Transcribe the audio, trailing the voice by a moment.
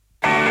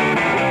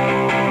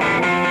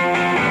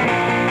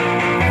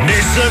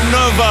Jason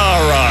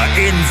Navarra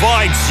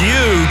invites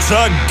you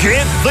to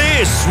Get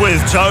This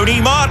with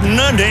Tony Martin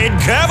and Ed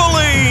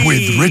Cavalier.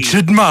 With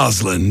Richard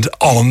Marsland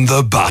on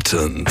the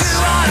buttons.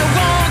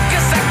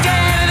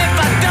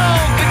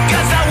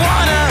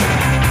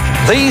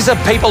 These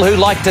are people who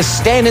like to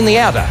stand in the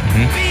outer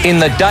in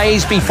the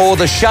days before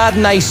the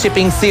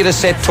Chardonnay-sipping theatre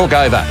set took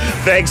over.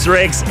 Thanks,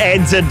 Rex.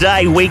 And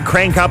today we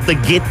crank up the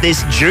Get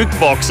This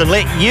jukebox and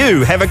let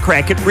you have a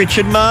crack at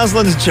Richard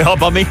Marsland's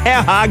job. I mean,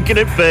 how hard can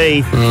it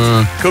be?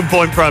 Good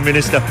point, Prime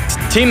Minister.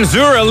 Tim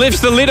Zura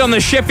lifts the lid on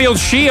the Sheffield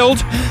Shield.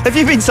 Have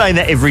you been saying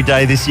that every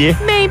day this year?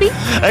 Maybe.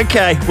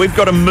 Okay, we've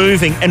got a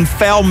moving and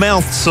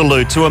foul-mouthed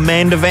salute to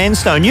Amanda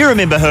Vanstone. You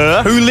remember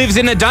her? Who lives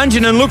in a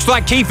dungeon and looks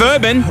like Keith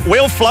Urban.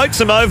 We'll float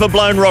some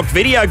overblown rock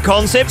video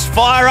concepts.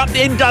 Fire up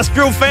the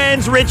industrial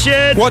fans,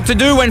 Richard. What to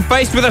do when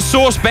faced with a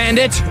sauce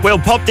bandit. We'll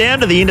pop down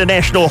to the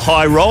International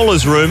High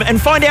Rollers room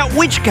and find out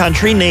which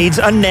country needs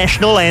a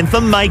national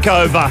anthem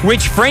makeover.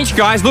 Which French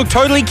guys look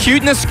totally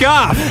cute in a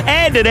scarf.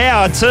 And at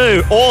hour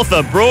 2,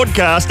 author,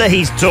 broadcaster,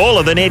 he's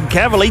taller than Ed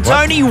Cavalier.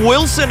 Tony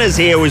Wilson is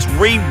here as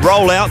we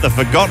roll out the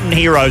forgotten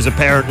heroes,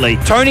 apparently.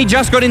 Tony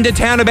just got into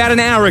town about an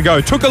hour ago.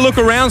 Took a look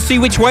around, see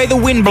which way the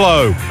wind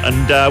blow.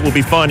 And we'll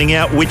be finding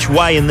out which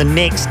way in the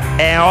next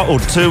hour or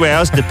 2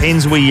 hours,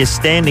 depends where you're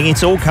standing.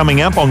 It's all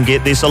coming up on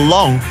Get This,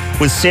 along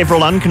with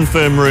several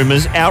unconfirmed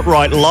rumours,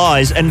 outright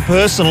lies and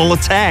personal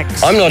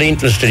attacks. I'm not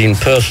interested in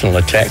personal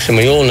attacks, and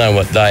we all know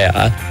what they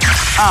are.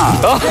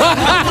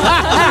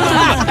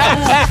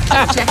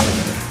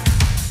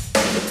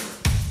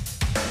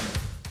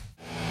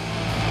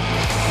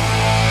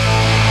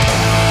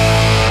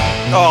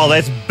 Oh,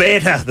 that's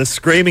better. The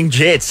Screaming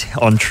Jets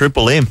on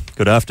Triple M.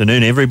 Good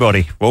afternoon,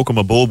 everybody. Welcome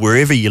aboard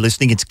wherever you're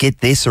listening. It's Get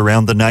This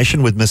around the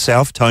nation with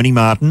myself, Tony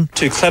Martin.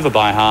 Too clever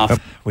by half.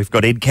 We've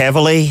got Ed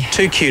Cavalier.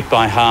 Too cute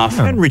by half.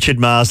 And Richard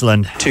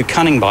Marsland. Too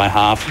cunning by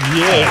half.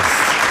 Yes.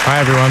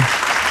 Hi, everyone.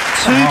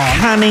 Too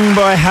cunning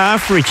by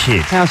half,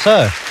 Richard. How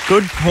so?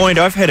 Good point.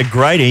 I've had a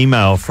great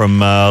email from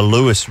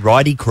Lewis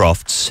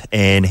Rideycrofts,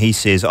 and he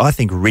says, I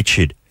think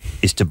Richard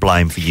is to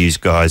blame for you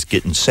guys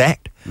getting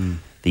sacked.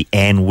 The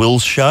Ann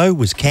Wills show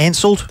was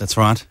cancelled. That's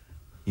right.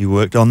 You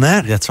worked on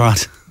that. That's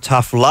right.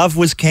 Tough Love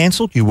was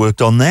cancelled. You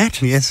worked on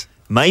that. Yes.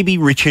 Maybe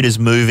Richard is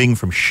moving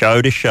from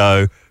show to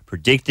show,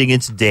 predicting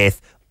its death,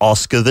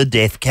 Oscar the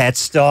Death Cat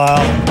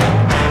style.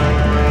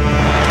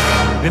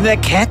 Remember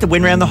that cat that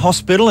went around the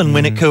hospital and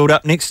when it curled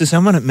up next to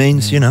someone, it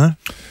means,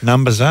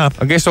 numbers up.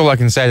 I guess all I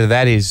can say to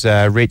that is,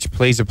 Rich,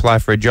 please apply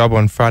for a job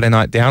on Friday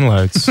Night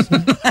Downloads.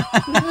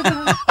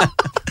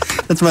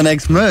 That's my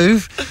next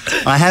move.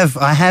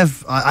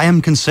 I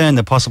am concerned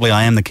that possibly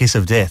I am the kiss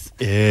of death.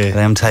 Yeah. That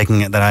I am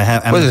taking it, that I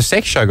have. Well, the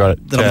sex show got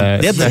it.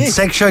 The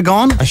sex show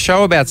gone? A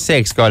show about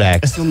sex got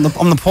axed. On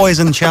the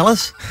poison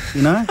chalice,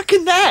 How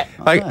can that?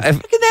 How can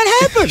that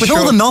happen? With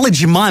all the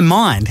knowledge in my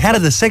mind, how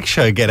did the sex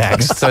show get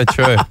axed? So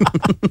true.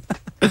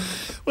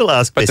 We'll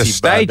ask But Bessie the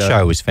stage Bardot.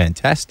 show was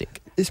fantastic.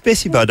 Is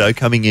Bessie Bardot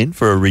coming in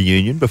for a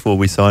reunion before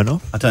we sign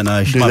off? I don't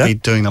know. She Do might that? be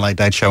doing the Late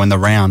Date Show in the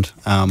round,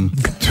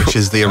 which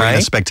is the Arena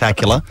Hey?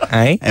 Spectacular.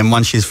 Hey? And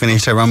once she's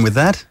finished her run with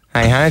that,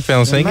 Hey,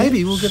 Phil,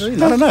 maybe we'll get her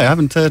in. I don't know. I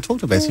haven't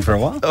talked to Bessie for a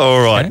while.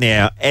 All right,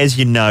 now, as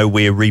you know,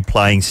 we're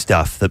replaying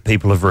stuff that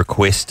people have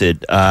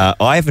requested.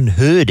 I haven't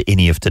heard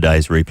any of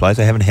today's replays.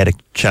 I haven't had a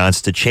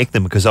chance to check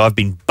them because I've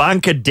been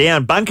bunkered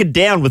down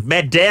with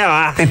Matt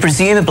Dower. Who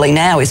presumably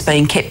now is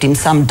being kept in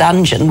some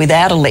dungeon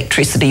without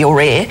electricity or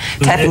air,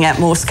 tapping out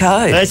Morse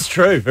code. That's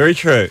true, very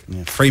true.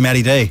 Yeah, free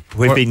Matty D.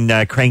 We've been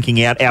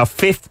cranking out our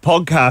 5th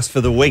podcast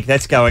for the week.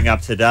 That's going up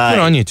today. Good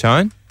on you,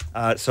 Tone.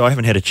 So I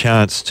haven't had a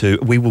chance to.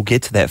 We will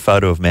get to that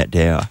photo of Matt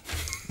Dower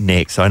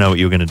next. I know what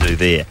you're going to do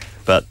there.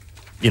 But,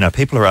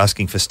 people are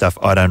asking for stuff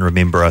I don't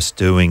remember us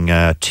doing.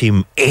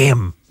 Tim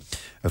M.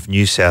 of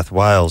New South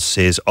Wales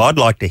says, I'd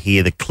like to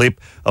hear the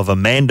clip of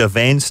Amanda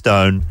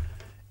Vanstone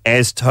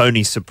as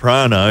Tony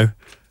Soprano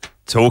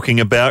talking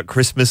about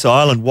Christmas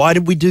Island. Why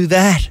did we do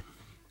that?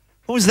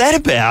 What was that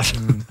about?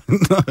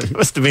 It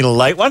must have been a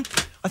late one.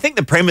 I think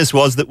the premise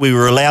was that we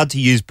were allowed to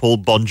use Paul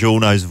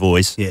Bongiorno's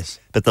voice. Yes.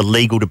 But the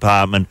legal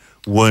department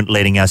weren't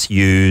letting us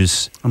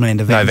use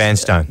Amanda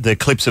Vanstone. the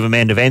clips of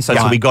Amanda Vanstone.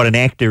 So Right. we got an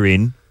actor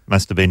in.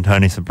 Must have been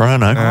Tony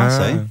Soprano. I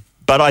see.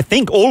 But I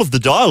think all of the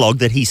dialogue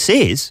that he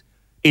says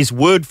is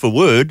word for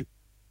word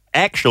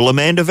actual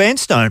Amanda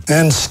Vanstone.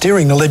 And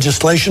steering the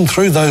legislation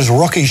through those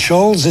rocky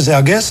shoals is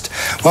our guest.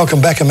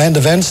 Welcome back, Amanda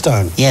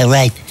Vanstone. Yeah,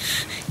 right.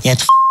 Yeah,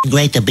 it's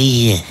great to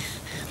be here.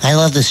 I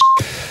love this.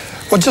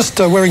 Well, just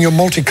wearing your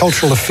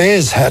multicultural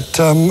affairs hat,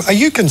 are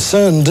you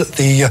concerned that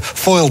the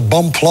foiled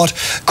bomb plot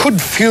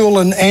could fuel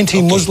an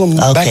anti-Muslim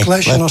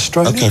backlash in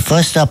Australia? Okay,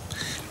 first up,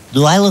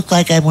 do I look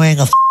like I'm wearing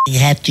a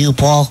hat to you,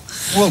 Paul?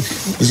 Well,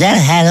 is that a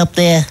hat up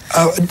there?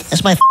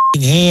 That's my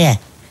hair.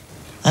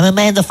 I'm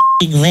Amanda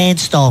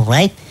Vanstone,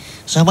 right?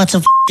 So I want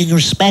some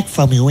respect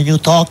from you when you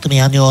talk to me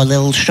on your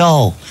little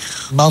show.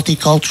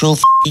 Multicultural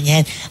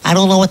hat. I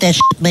don't know what that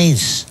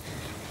means.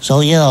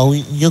 So,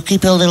 you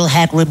keep your little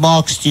hat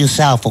remarks to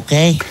yourself,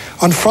 okay?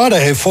 On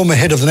Friday, former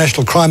head of the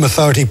National Crime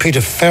Authority,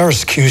 Peter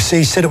Farris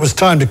QC, said it was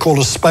time to call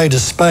a spade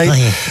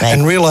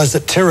and realise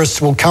that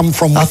terrorists will come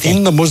from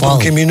within the Muslim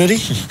community.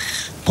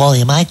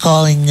 Paulie, am I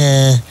calling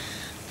a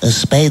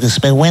spade a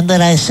spade? When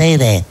did I say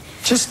that?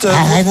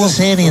 I didn't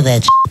say any of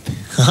that shit.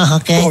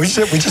 Okay? Well,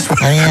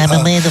 I'm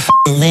a man of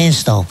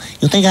Vanstone.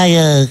 You think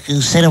I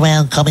sit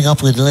around coming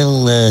up with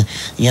little,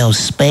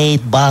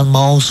 spade bon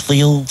mots for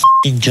you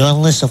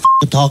journalists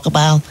to talk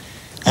about?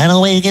 I don't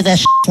know where you get that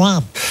shit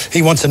from.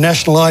 He wants a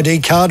national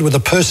ID card with a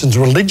person's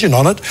religion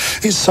on it.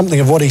 Here's something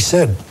of what he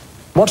said.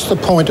 What's the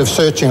point of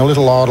searching a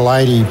little old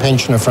lady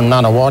pensioner from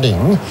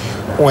Nunawading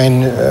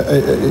when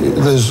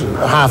there's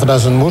half a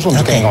dozen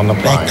Muslims getting on the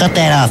plane? Right, cut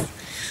that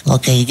off.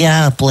 Okay, you get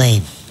on a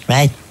plane,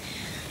 right?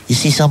 You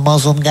see some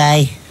Muslim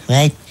guy,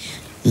 right?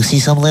 You see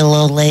some little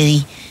old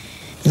lady.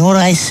 You know what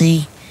I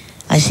see?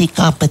 I see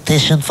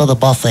competition for the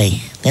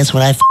buffet. That's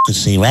what I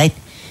see, right?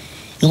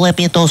 You let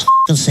me at those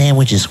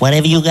sandwiches,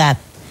 whatever you got.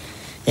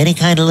 Any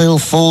kind of little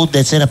food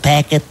that's in a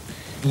packet,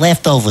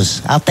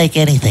 leftovers. I'll take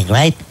anything,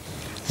 right?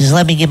 Just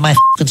let me get my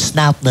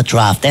snout in the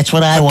trough. That's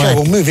what I want. Okay,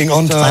 well, moving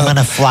on to... I'm on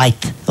a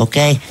flight,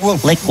 okay? Well,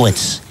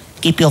 liquids.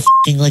 Keep your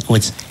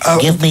liquids.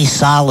 Give me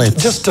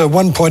solids. Just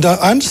one point. I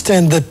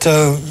understand that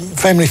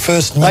Family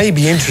First may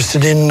be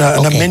interested in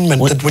an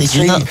amendment that would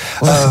see...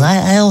 Listen,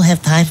 I don't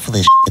have time for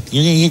this shit.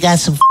 You got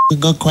some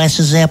good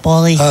questions there,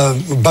 Paulie?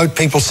 Boat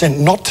people sent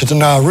not to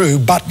Nauru,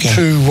 but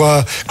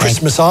to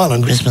Christmas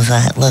Island. Christmas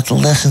Island. Look,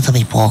 listen to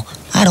me, Paul.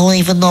 I don't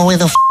even know where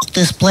the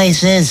this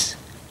place is.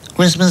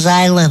 Christmas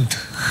Island.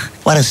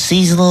 What, a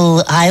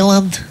seasonal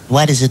island?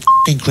 What, is it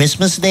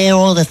Christmas there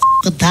all the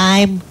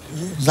time?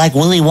 It's like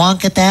Willy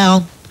Wonka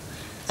town.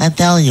 I'm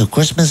telling you,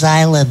 Christmas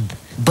Island,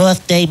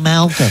 Birthday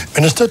Mountain.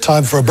 Minister,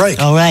 time for a break.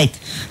 All right.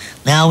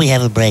 Now we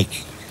have a break.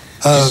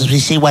 We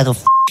see what a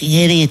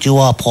idiot you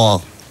are, Paul.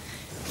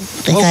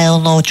 Think I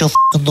don't know what you're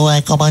doing.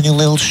 I come on your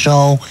little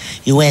show.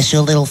 You ask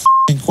your little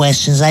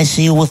questions. I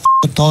see you with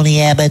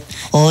Tony Abbott.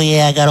 Oh,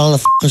 yeah, I got all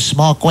the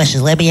smart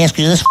questions. Let me ask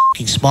you this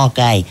smart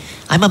guy.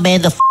 I'm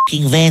Amanda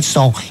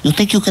Vanstone. You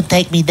think you can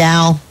take me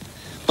down?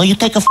 No, you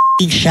take a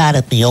shot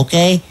at me,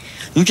 okay?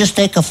 You just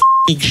take a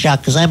shot,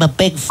 because I'm a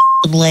big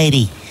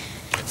lady.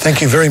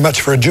 Thank you very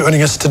much for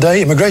joining us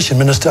today, Immigration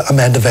Minister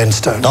Amanda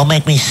Vanstone. Don't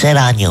make me sit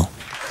on you.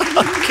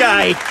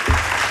 Okay.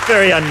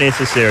 Very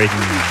unnecessary.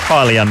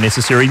 Highly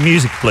unnecessary.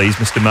 Music, please,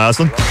 Mr.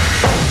 Marsland.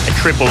 A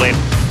Triple M.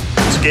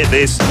 Let's get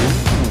this.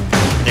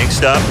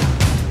 Next up,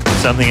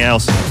 something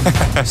else.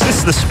 Is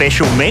this the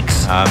special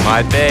mix?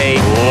 Might be.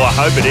 Oh, I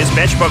hope it is.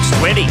 Matchbox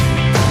 20.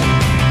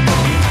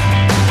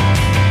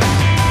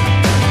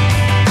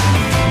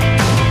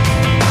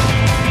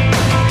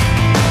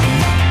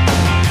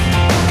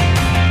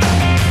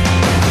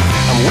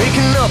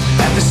 Waking up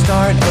at the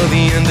start of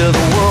the end of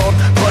the world,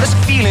 but it's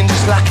feeling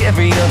just like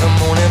every other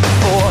morning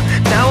before.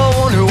 Now I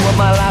wonder what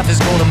my life is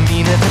gonna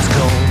mean if it's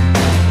gone.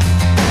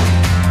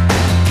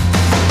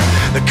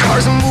 The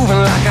cars are moving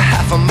like a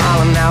half a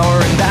mile an hour,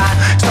 and I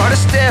started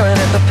staring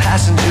at the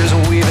passengers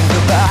and waving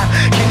goodbye.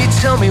 Can you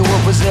tell me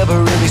what was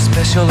ever really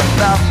special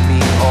about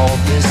me all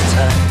this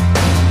time?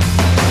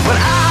 But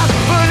I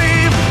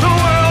believe the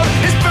world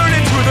is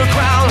burning to the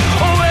ground.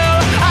 Oh well,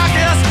 I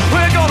guess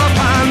we're gonna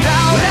find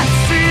out. Let's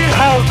see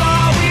how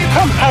far we've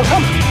come.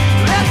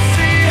 Let's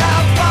see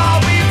how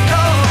far we've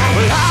come.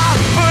 Well, I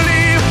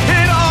believe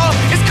it all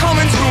is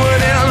coming to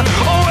an end.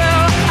 Oh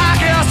well, I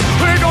guess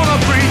we're gonna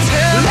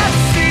pretend. Let's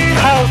see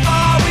how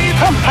far we've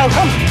come.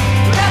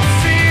 Let's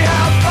see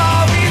how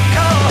far we've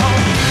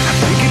come. I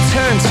think it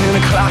turned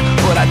 10 o'clock,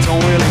 but I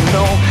don't really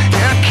know.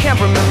 And I can't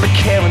remember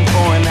caring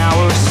for an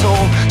hour or so.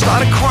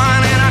 Started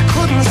crying and I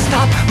couldn't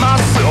stop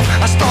myself.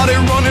 I started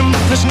running,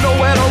 but there's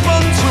nowhere to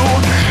run to.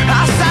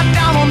 I sat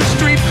down on the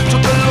street,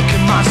 took a look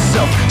at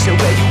myself. Said,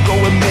 where you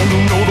going, man?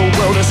 You know the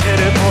world is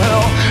headed for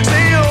hell.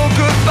 Say your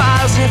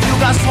goodbyes if you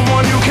got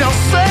someone you can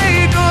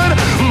say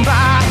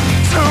goodbye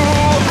to.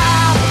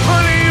 I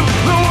believe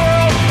the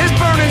world is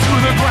burning to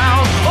the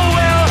ground. Oh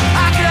well,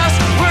 I guess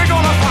we're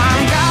gonna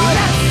find out.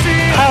 Let's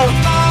see how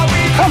far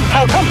we've come.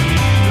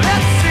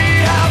 Let's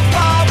see how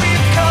far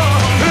we've come.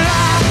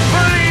 I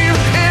believe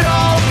it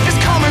all is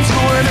coming to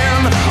an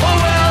end. Oh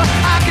well,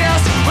 I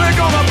guess we're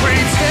gonna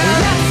pretend.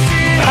 Let's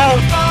see how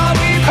far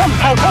we've come.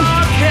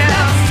 Okay,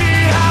 let's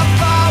see how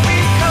far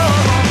we've come.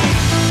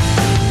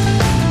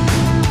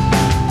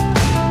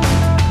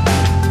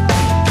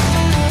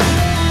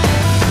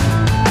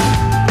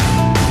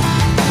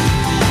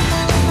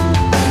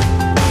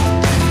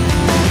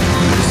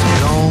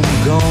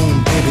 Gone,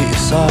 baby,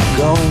 it's all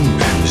gone.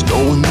 There's no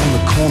one on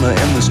the corner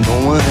and there's no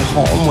one at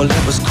home. Well,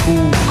 it was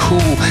cool,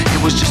 it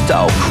was just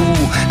all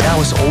cool.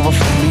 Now it's over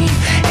for me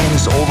and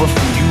it's over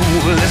for you.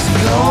 Well, it's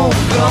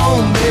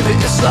gone, baby,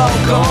 it's all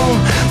gone.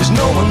 There's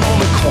no one on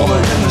the corner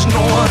and there's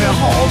no one at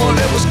home. Well,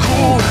 it was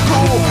cool,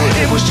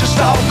 it was just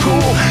all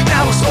cool.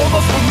 Now it's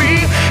over for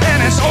me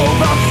and it's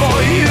over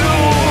for you.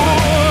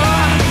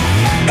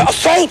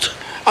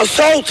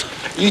 Assault!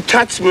 You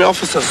touched me,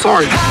 officer,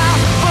 sorry. I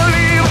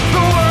believe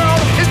the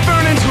world is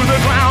burning to the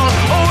ground.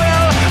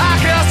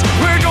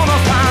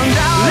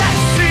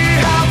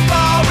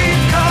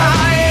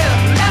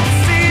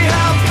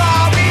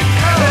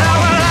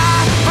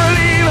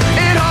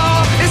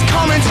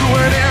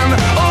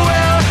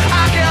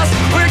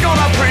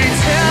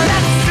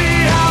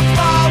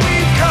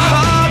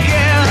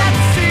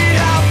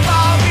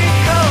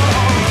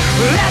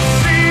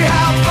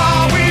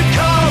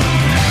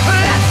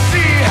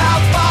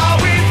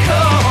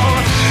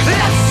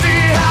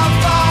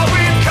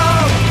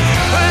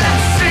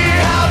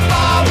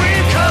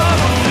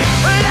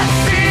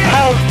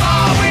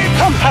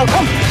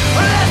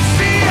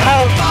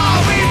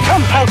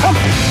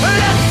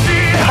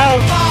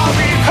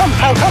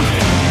 How come?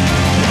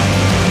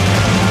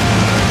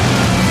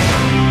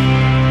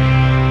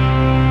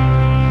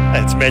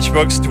 That's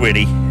Matchbox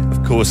 20.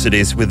 Of course it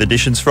is, with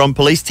additions from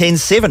Police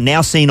 10-7,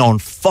 now seen on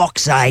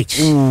Fox 8.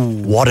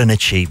 What an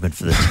achievement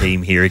for the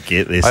team here at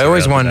Get This. I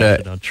always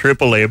wonder on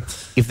Triple M.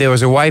 if there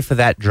was a way for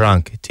that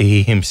drunk to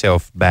hear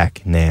himself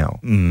back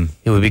now.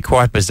 It would be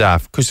quite bizarre.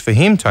 Because for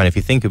him, Tony, if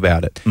you think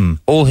about it,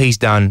 all he's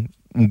done,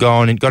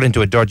 got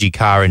into a dodgy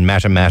car in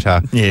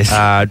Matamata, Yes.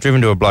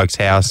 driven to a bloke's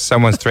house,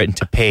 someone's threatened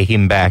to pair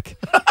him back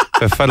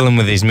for fuddling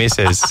with his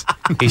missus.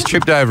 He's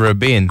tripped over a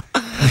bin.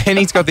 Then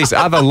he's got this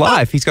other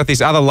life. He's got this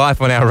other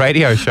life on our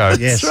radio show.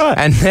 Yes. That's right.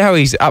 And now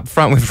he's up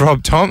front with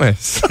Rob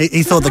Thomas.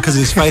 He thought that because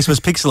his face was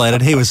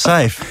pixelated, he was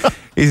safe.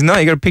 He's not.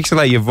 You got to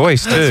pixelate your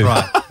voice too.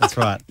 That's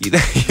right. You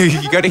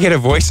got to get a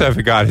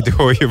voiceover guy to do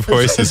all your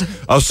voices.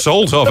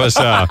 Assault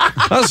officer.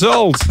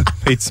 Assault.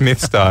 Pete Smith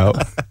style.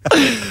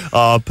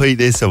 Oh, Pete,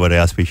 there's someone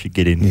else we should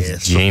get in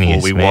Yes. before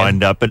Genius, we man.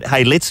 wind up. But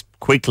hey, let's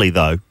quickly,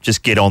 though,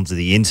 just get onto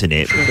the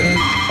internet.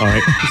 All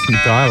right. Some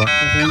dial-up.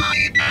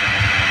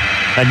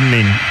 I didn't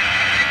mean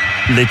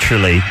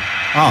literally,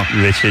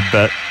 Richard,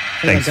 but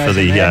thanks for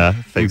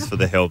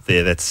the help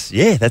there.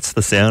 That's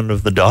the sound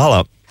of the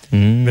dial-up.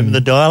 Remember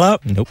the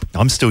dial-up? Nope.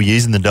 I'm still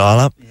using the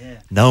dial-up.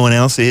 Yeah. No one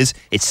else is.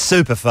 It's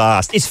super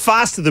fast. It's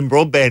faster than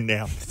broadband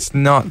now. It's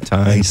not,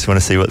 I Tone. just want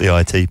to see what the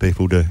IT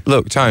people do.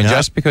 Look, Tone, No.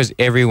 just because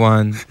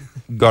everyone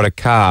got a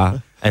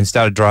car and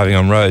started driving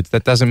on roads,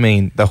 that doesn't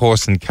mean the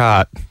horse and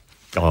cart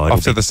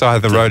off to the side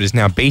of the road is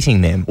now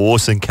beating them.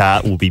 Horse and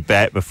cart will be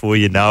back before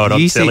you know it,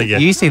 I'm telling you.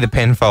 You see the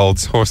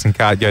Penfolds horse and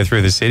cart go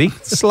through the city?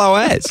 Slow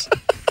as.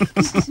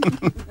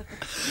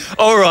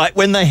 All right,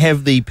 when they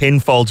have the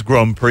Penfolds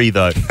Grand Prix,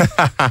 though,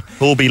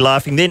 we'll be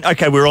laughing then.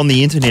 Okay, we're on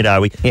the internet,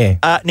 are we?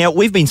 Yeah. Now,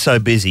 we've been so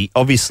busy.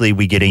 Obviously,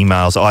 we get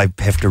emails. I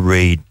have to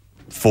read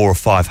 400 or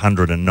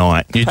 500 a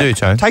night. You do,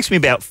 Tone. Takes me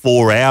about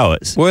 4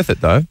 hours. Worth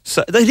it, though.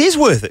 So it is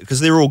worth it because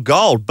they're all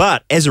gold.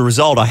 But as a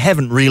result, I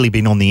haven't really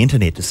been on the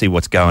internet to see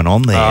what's going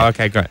on there. Oh,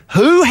 okay, great.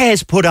 Who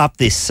has put up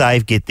this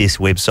Save Get This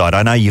website?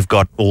 I know you've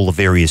got all the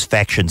various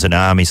factions and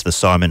armies, the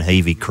Simon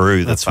Heavey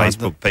crew, That's the right,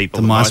 Facebook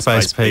people, the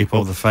MySpace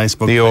people, the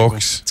Facebook The people.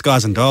 Orcs. It's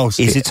guys and dolls.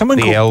 Is it someone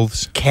The called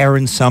elves.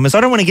 Karen Summers?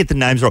 I don't want to get the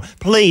names wrong.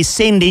 Please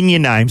send in your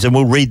names and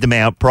we'll read them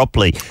out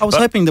properly. I was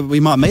hoping that we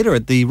might meet her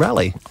at the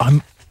rally.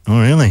 Oh,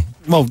 really?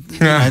 Well,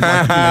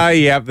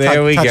 Yep,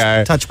 there we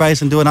go. Touch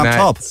base and do an up No,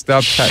 top.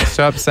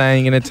 Stop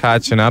saying in a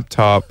touch and up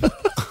top.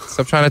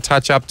 Stop trying to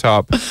touch up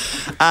top.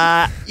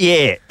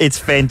 Yeah, it's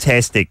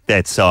fantastic,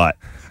 that site,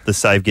 the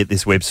Save Get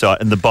This website,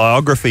 and the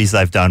biographies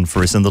they've done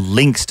for us and the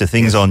links to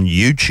things on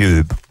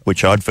YouTube,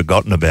 which I'd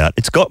forgotten about.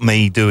 It's got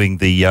me doing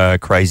the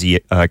crazy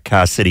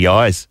Car City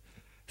Eyes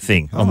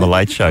thing on The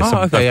Late Show. So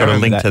okay, they've yeah, I got a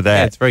remember link to that.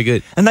 Yeah, it's very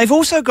good. And they've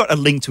also got a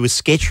link to a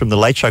sketch from The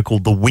Late Show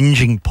called The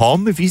Whinging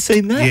Pom. Have you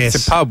seen that?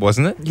 It's a pub,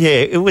 wasn't it? Yeah,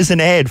 it was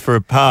an ad for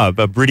a pub,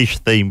 a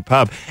British-themed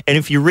pub. And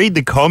if you read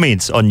the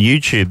comments on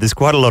YouTube, there's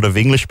quite a lot of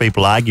English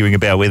people arguing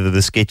about whether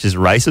the sketch is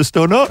racist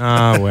or not.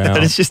 Oh, wow.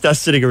 And it's just us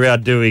sitting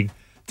around doing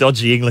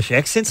dodgy English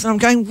accents. And I'm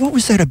going, what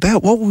was that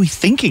about? What were we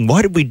thinking?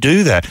 Why did we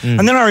do that?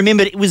 And then I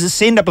remembered it was a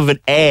send-up of an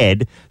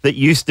ad that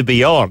used to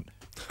be on.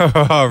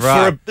 Oh,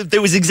 right.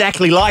 That was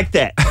exactly like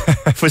that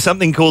for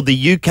something called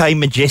the UK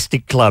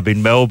Majestic Club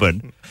in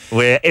Melbourne,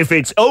 where if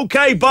it's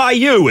okay by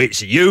you,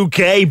 it's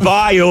UK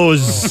by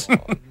us.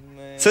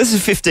 So this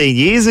is 15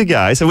 years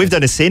ago. So we've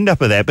done a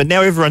send-up of that, but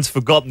now everyone's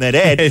forgotten that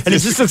ad, and it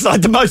just looks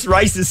like the most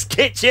racist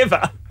sketch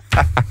ever.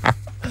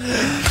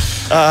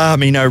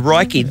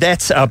 Rikey,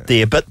 that's up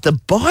there. But the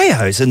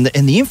bios and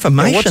the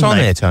information. what's on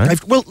there, Tone?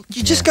 Well,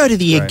 you just go to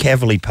the Ed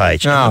Cavalier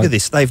page. Oh. Look at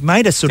this. They've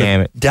made a sort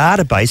Damn of it.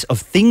 database of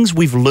things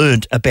we've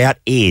learnt about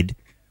Ed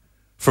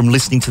from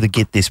listening to the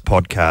Get This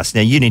podcast.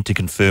 Now, you need to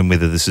confirm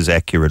whether this is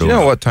accurate Do or you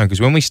know not. what, Tone?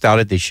 Because when we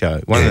started this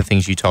show, one of the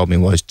things you told me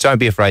was, don't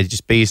be afraid,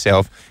 just be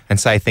yourself and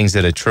say things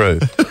that are true.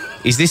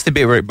 Is this the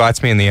bit where it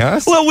bites me in the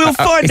ass? Well, we'll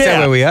find is out. Is that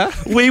where we are?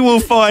 We will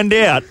find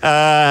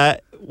out.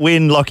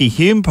 When Lockie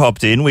Hume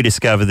popped in, we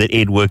discovered that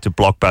Ed worked at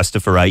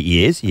Blockbuster for 8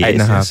 years. Yes.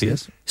 8.5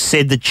 years.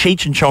 Said that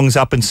Cheech and Chong's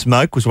Up and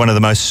Smoke was one of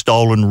the most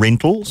stolen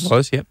rentals.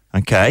 Was, yep.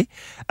 Okay.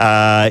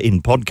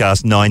 In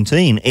podcast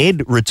 19,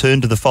 Ed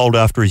returned to the fold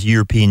after his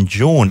European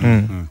jaunt.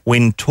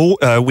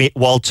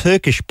 While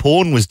Turkish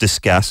porn was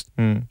discussed,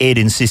 Ed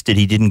insisted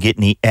he didn't get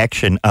any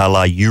action a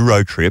la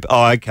Eurotrip.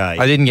 Oh, okay.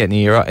 I didn't get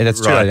any Europe.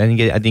 That's true. Right. I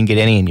didn't get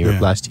any in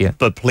Europe last year.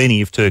 But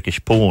plenty of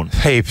Turkish porn.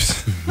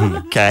 Heaps.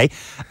 Okay.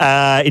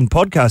 In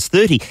podcast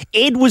 30,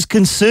 Ed was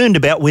concerned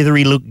about whether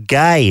he looked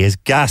gay as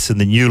Gus in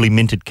the newly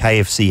minted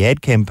KFC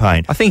ad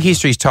campaign. I think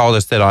history's told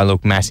us that I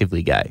look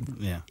massively gay.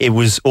 It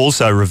was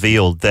also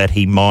revealed that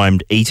he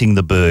mimed eating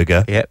the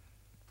burger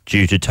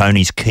due to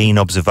Tony's keen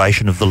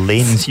observation of the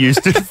lens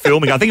used in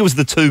filming. I think it was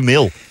the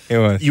 2mm. It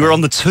was. You were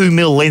on the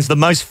 2mm lens, the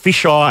most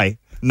fisheye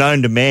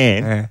known to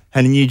man.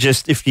 And you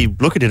just, if you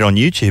look at it on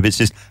YouTube, it's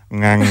just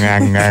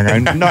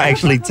not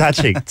actually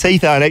touching.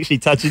 Teeth aren't actually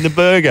touching the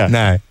burger.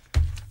 No.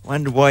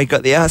 Wonder why he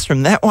got the ass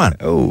from that one.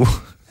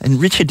 Oh. And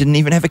Richard didn't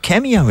even have a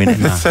cameo in it.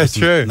 That's so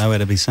true. Nowhere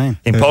to be seen.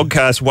 In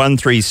podcast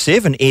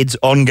 137, Ed's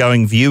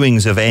ongoing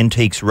viewings of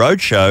Antiques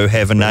Roadshow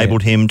have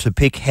enabled him to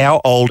pick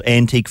how old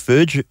antique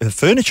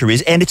furniture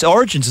is and its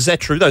origins. Is that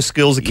true? Those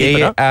skills are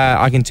keeping up?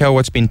 I can tell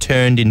what's been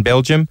turned in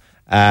Belgium.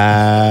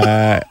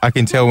 I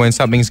can tell when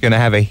something's going to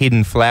have a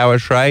hidden flower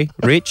tray,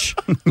 Rich,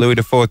 Louis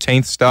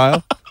XIV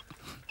style.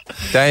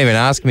 Don't even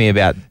ask me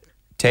about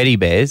teddy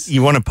bears.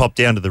 You want to pop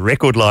down to the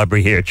record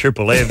library here at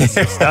Triple M. There's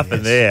some stuff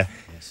in there.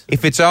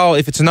 If it's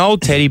an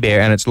old teddy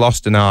bear and it's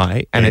lost an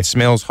eye and it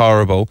smells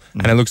horrible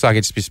and it looks like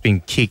it's just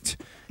been kicked,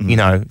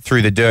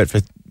 through the dirt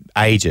for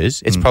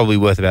ages, it's probably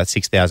worth about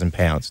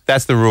 £6,000.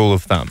 That's the rule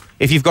of thumb.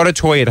 If you've got a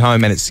toy at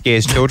home and it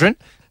scares children,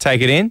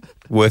 take it in,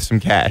 worth some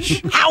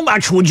cash. How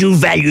much would you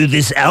value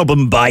this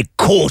album by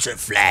Quarter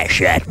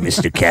Flash at,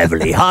 Mr.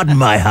 Cavalier? Harden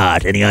my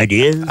heart. Any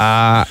ideas?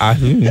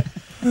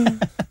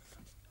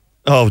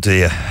 Oh,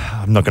 dear.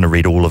 I'm not going to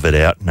read all of it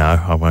out. No,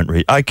 I won't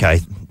read. Okay,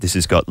 this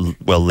has got,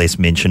 less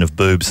mention of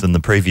boobs than the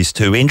previous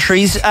two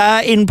entries.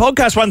 In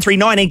podcast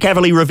 139, Ed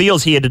Cavalier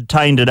reveals he had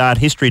obtained an art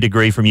history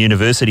degree from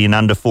university in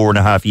under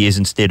 4.5 years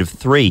instead of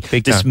 3.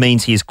 This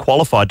means he is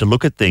qualified to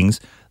look at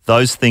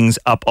those things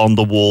up on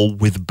the wall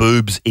with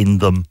boobs in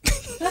them.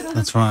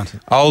 That's right.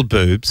 Old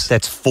boobs.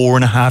 That's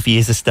 4.5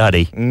 years of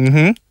study.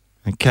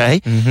 Mm-hmm. Okay.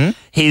 Mm-hmm.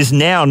 His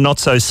now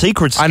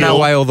not-so-secret skill... I know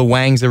why all the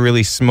wangs are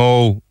really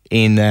small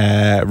in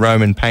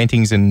Roman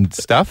paintings and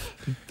stuff.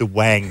 The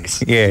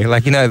wangs. Yeah,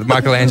 like,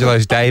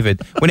 Michelangelo's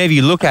David. Whenever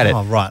you look at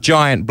it,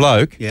 giant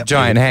bloke,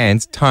 giant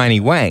hands,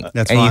 tiny wang.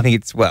 That's and right. you think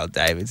it's,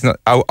 David's not...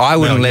 I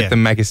wouldn't let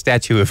them make a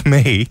statue of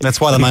me.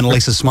 That's why the Mona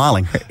Lisa's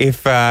smiling.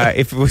 If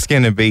it was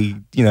going to be,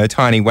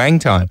 tiny wang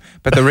time.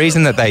 But the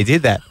reason that they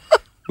did that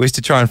was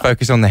to try and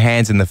focus on the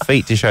hands and the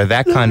feet to show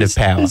that kind of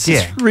power.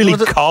 Yeah. Really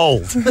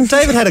cold. But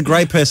David had a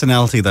great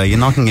personality, though. You're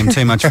knocking him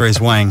too much for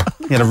his wang.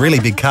 He had a really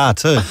big car,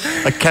 too.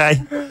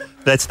 Okay.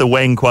 That's the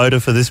wang quota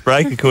for this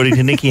break, according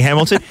to Nikki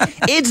Hamilton.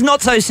 Ed's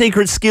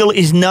not-so-secret skill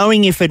is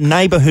knowing if a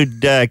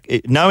neighbourhood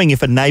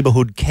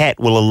cat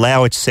will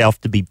allow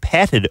itself to be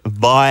patted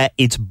via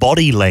its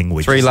body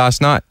language. 3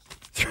 last night.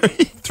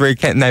 3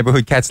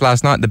 neighbourhood cats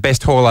last night. The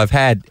best haul I've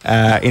had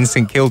in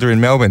St Kilda in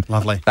Melbourne.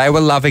 Lovely. They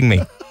were loving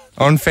me.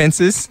 On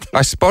fences.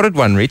 I spotted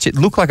one, Rich. It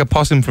looked like a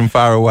possum from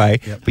far away,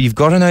 but you've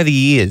got to know the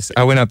ears.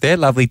 I went up there,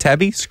 lovely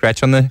tabby,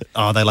 scratch on the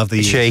they love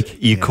the cheek.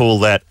 You call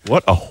that,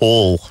 what a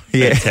haul.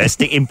 Yeah.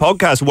 Fantastic. In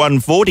podcast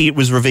 140, it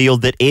was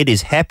revealed that Ed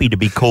is happy to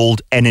be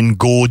called an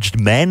engorged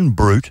man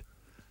brute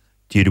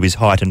due to his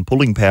height and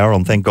pulling power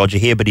on Thank God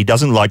You're Here, but he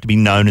doesn't like to be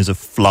known as a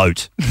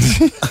float.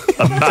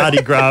 A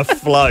Mardi Gras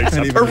float.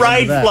 A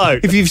parade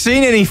float. If you've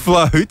seen any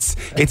floats,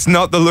 it's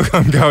not the look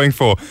I'm going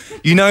for.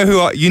 You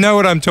know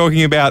what I'm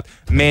talking about,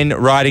 men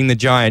riding the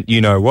giant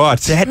you-know-what.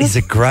 That is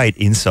a great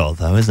insult,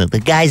 though, isn't it? The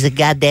guy's a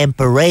goddamn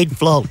parade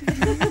float.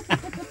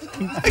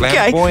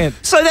 Okay,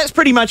 so that's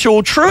pretty much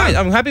all true. Mate,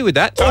 I'm happy with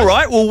that. All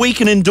right, well, we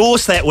can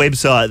endorse that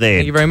website then.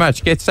 Thank you very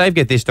much.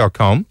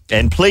 SaveGetThis.com.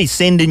 And please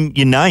send in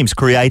your names,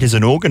 creators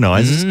and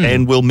organisers,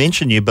 and we'll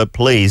mention you. But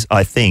please,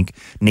 I think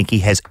Nikki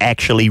has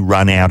actually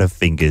run out of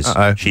fingers.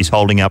 Uh-oh. She's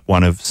holding up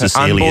one of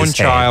Cecilia's Unborn hands.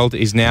 child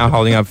is now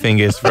holding up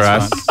fingers for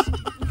us.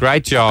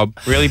 Great job.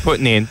 Really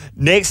putting in.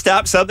 Next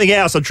up, something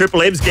else on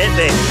Triple M's Get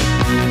There.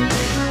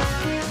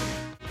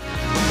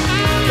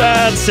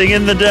 Dancing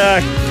in the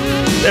Dark.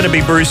 That'd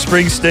be Bruce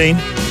Springsteen.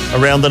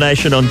 Around the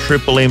nation on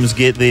Triple M's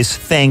Get This,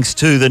 thanks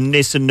to the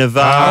Nissan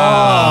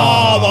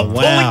Navara. The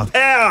pulling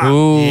power.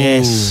 Ooh.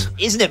 Yes.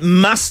 Isn't it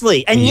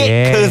muscly and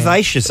yet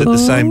curvaceous at the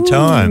same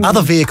time?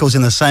 Other vehicles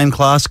in the same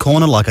class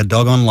corner like a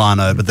dog on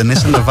lino, but the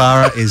Nissan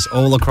Navara is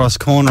all across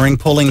cornering,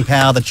 pulling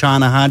power, the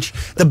China Hutch.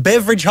 The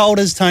beverage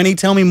holders, Tony,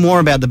 tell me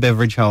more about the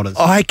beverage holders.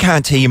 I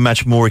can't tell you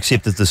much more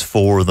except that there's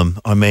 4 of them.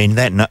 I mean,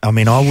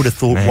 I would have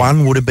thought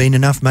one would have been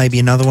enough, maybe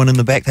another one in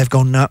the back. They've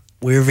gone, no,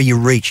 wherever you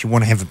reach, you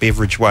want to have a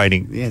beverage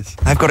waiting. Yes.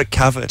 They've got it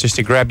covered. Just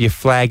to grab your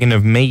flagon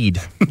of mead.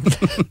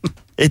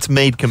 It's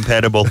mead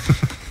compatible.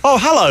 Oh,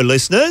 hello,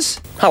 listeners.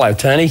 Hello,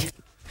 Tony.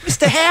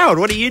 Mr. Howard,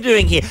 what are you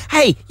doing here?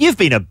 Hey, you've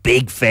been a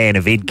big fan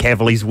of Ed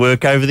Cavalier's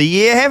work over the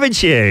year,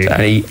 haven't you?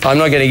 Tony, I'm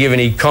not going to give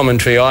any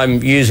commentary.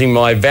 I'm using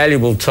my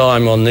valuable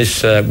time on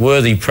this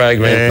worthy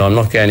program. I'm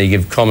not going to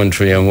give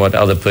commentary on what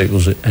other people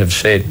have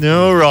said.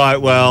 All right,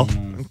 well,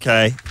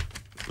 okay.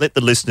 Let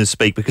the listeners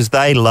speak because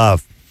they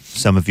love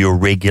some of your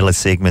regular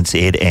segments,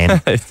 Ed,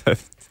 and...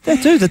 They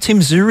do, the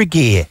Tim Zura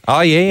gear. Oh,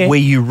 yeah. Where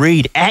you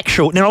read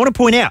actual... Now, I want to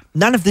point out,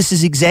 none of this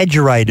is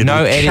exaggerated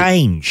or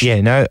changed.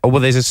 Yeah, no. Well,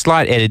 there's a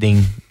slight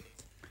editing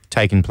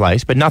taken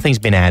place, but nothing's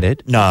been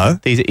added. No.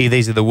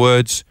 These are the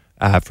words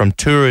from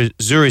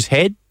Zura's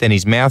head, then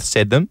his mouth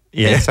said them,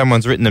 and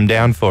someone's written them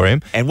down for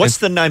him. And what's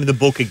the name of the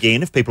book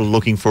again, if people are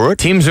looking for it?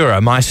 Tim Zura,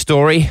 My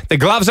Story. The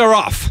gloves are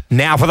off.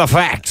 Now for the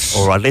facts.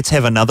 All right, let's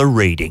have another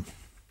reading.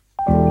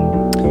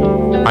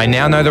 I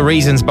now know the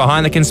reasons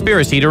behind the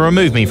conspiracy to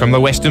remove me from the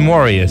Western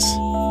Warriors.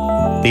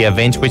 The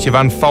events which have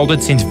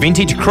unfolded since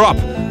Vintage Crop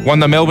won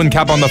the Melbourne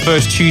Cup on the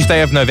first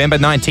Tuesday of November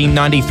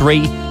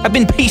 1993 have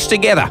been pieced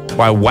together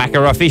by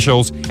whacker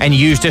officials and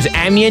used as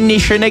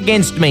ammunition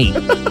against me.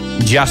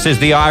 Just as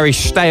the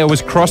Irish stayer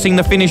was crossing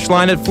the finish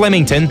line at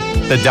Flemington,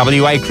 the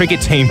WA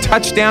cricket team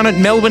touched down at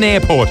Melbourne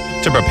Airport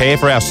to prepare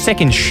for our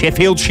second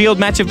Sheffield Shield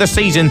match of the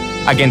season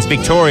against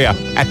Victoria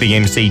at the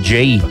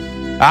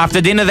MCG.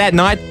 After dinner that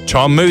night,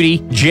 Tom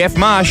Moody, Jeff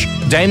Marsh,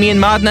 Damien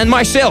Martin and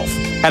myself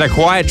had a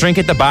quiet drink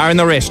at the bar in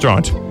the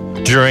restaurant.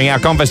 During our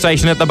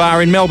conversation at the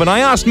bar in Melbourne, I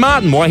asked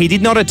Martin why he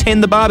did not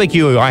attend the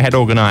barbecue I had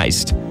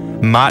organised.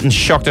 Martin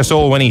shocked us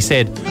all when he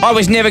said, "I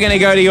was never going to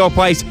go to your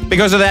place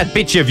because of that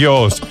bitch of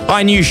yours.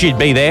 I knew she'd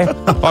be there."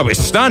 I was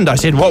stunned. I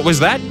said, "What was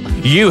that?"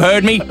 "You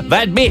heard me.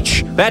 That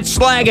bitch, that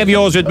slag of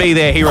yours would be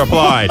there," he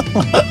replied.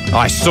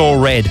 I saw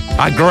red.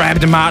 I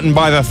grabbed Martin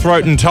by the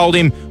throat and told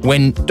him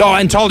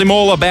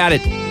all about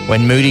it.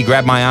 When Moody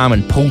grabbed my arm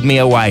and pulled me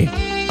away,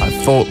 I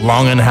thought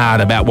long and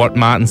hard about what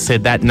Martin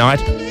said that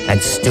night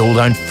and still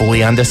don't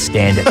fully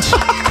understand it.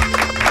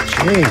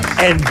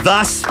 And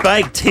thus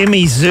spake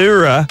Timmy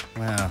Zura.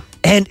 Wow.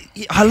 And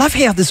I love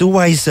how there's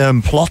always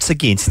plots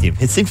against him.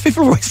 It seems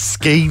people are always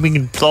scheming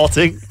and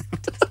plotting.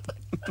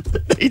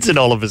 It's an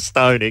Oliver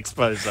Stone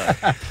expose.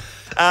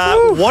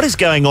 What is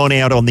going on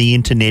out on the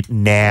internet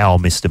now,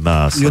 Mr.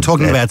 Marsden? You're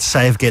talking about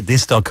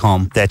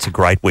SaveGetThis.com. That's a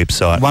great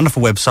website.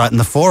 Wonderful website, and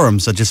the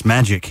forums are just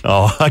magic.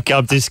 Oh,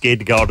 I'm too scared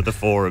to go onto the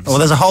forums. Well,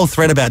 there's a whole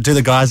thread about do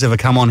the guys ever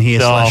come on here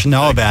 /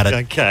 know about it.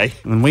 Okay.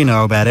 And we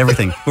know about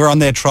everything. We're on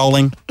there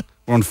trolling.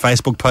 We're on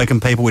Facebook poking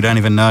people we don't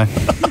even know.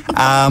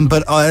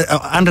 But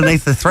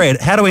underneath the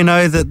thread, how do we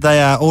know that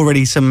they are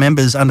already some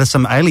members under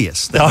some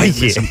alias?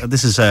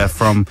 This is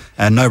from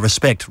No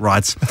Respect,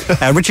 writes,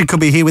 Richard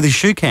could be here with his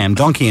shoe cam,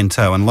 donkey in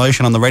tow, and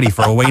lotion on the ready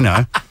for all we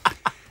know.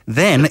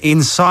 Then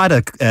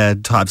Insider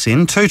types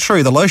in, too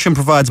true, the lotion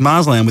provides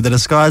Marsland with a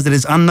disguise that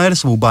is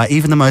unnoticeable by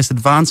even the most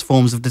advanced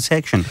forms of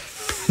detection.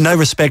 No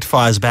Respect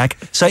fires back,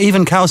 so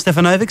even Karl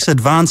Stefanovic's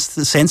advanced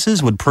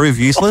sensors would prove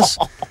useless.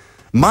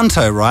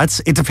 Munto writes,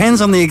 it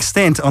depends on the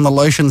extent on the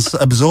lotion's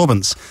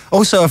absorbance.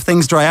 Also, if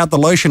things dry out, the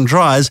lotion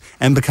dries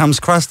and becomes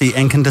crusty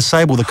and can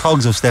disable the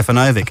cogs of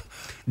Stefanovic.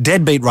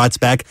 Deadbeat writes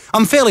back,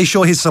 I'm fairly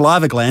sure his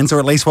saliva glands, or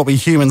at least what we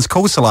humans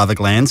call saliva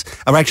glands,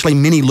 are actually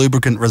mini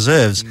lubricant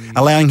reserves,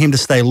 allowing him to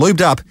stay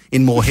lubed up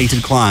in more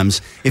heated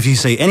climes. If you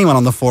see anyone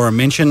on the forum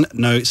mention,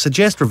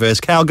 suggest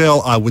reverse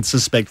cowgirl, I would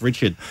suspect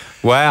Richard.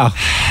 Wow.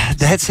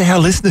 That's our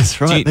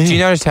listeners, right? Do you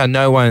notice how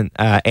no one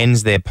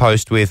ends their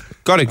post with,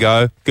 gotta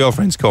go,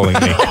 girlfriend's calling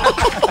me?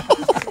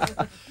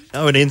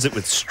 No one ends it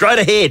with straight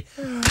ahead.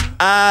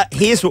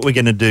 Here's what we're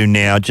going to do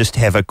now. Just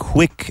have a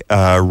quick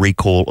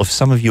recall of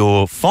some of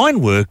your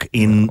fine work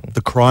in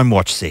the Crime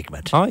Watch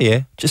segment. Oh,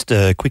 yeah. Just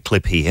a quick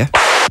clip here.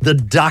 The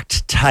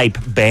duct tape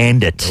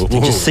bandit.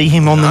 Did you see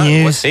him on the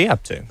news? What's he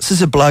up to? This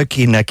is a bloke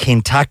in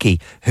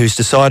Kentucky who's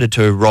decided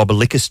to rob a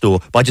liquor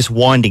store by just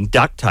winding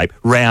duct tape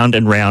round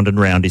and round and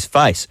round his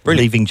face,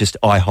 leaving just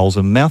eye holes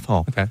and mouth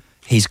hole. Okay.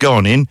 He's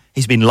gone in.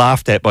 He's been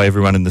laughed at by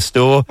everyone in the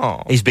store.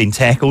 Oh. He's been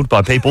tackled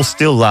by people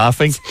still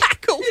laughing.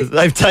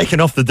 They've taken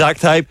off the duct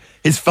tape.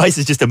 His face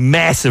is just a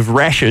mass of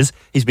rashes.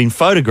 He's been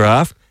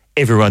photographed.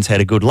 Everyone's had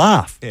a good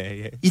laugh.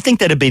 Yeah. You think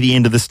that'd be the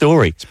end of the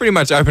story? It's pretty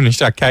much open and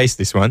shut case,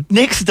 this one.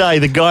 Next day,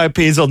 the guy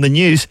appears on the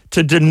news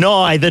to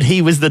deny that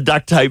he was the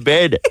duct tape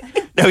bandit.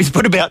 Now, he's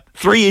put about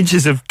 3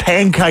 inches of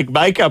pancake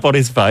makeup on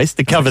his face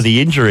to cover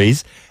the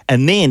injuries,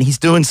 and then he's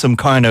doing some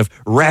kind of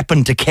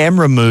rapping to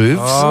camera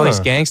moves. Oh, he's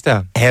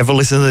gangster. Have a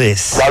listen to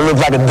this. I look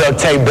like a duct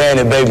tape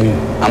bandit, baby.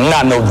 I'm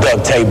not no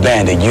duct tape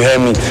bandit, you hear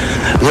me?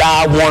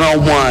 Live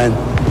one-on-one,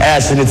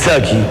 Ashton,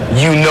 Kentucky,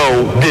 you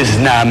know this is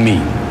not me.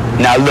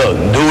 Now look,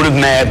 do the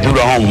math, do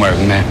the homework,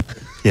 man.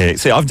 Yeah,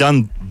 see, I've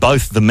done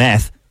both the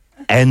math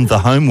and the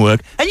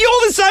homework, and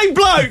you're the same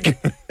bloke!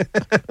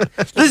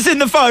 This is in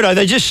the photo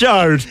they just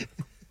showed.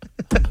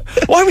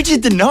 Why would you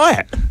deny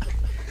it?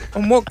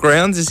 On what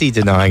grounds is he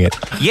denying it?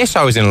 Yes,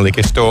 I was in a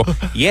liquor store.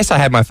 Yes, I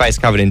had my face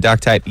covered in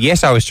duct tape.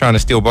 Yes, I was trying to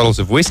steal bottles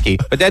of whiskey.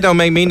 But that don't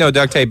make me no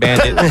duct tape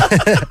bandit.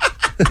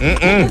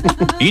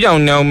 You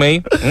don't know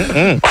me.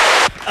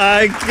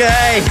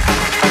 Okay.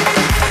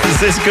 Is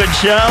this good,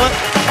 Charlotte?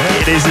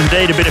 It is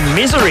indeed a bit of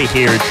misery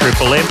here at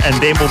Triple M, and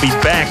then we'll be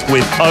back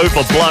with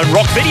overblown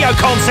rock video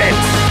concepts.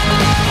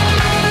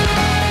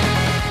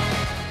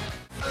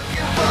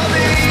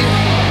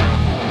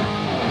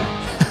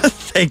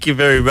 Thank you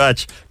very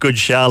much. Good,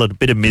 Charlotte. A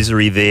bit of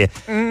misery there.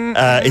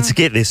 It's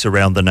Get This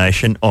Around the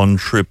Nation on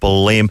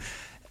Triple M.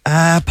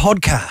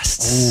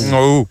 Podcasts.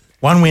 Oh.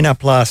 One went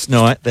up last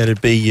night.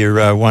 That'd be your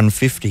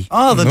 150.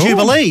 Oh, the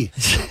Jubilee.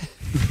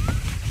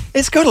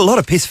 It's got a lot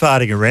of piss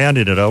farting around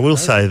in it, I will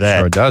say that.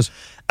 Sure it does.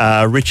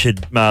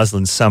 Richard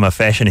Marsland's summer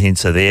fashion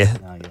hints are there.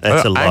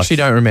 That's a lot. I actually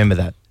don't remember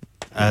that.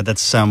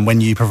 That's when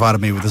you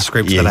provided me with the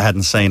script that I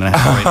hadn't seen and I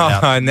had to read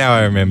it out. Now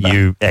I remember.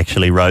 You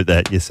actually wrote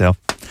that yourself.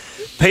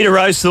 Peter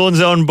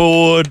Rosethorn's on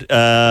board.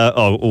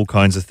 All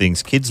kinds of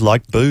things. Kids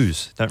like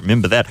booze. Don't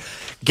remember that.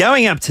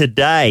 Going up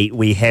today,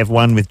 we have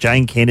one with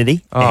Jane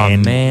Kennedy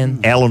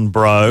and Alan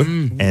Bro,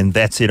 and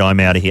that's it. I'm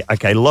out of here.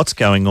 Okay, lots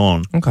going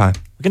on. Okay.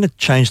 We're going to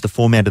change the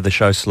format of the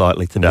show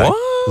slightly today.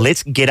 What?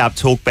 Let's get up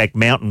Talkback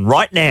Mountain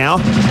right now.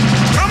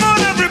 Come on,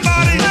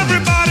 everybody,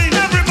 everybody,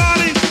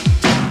 everybody.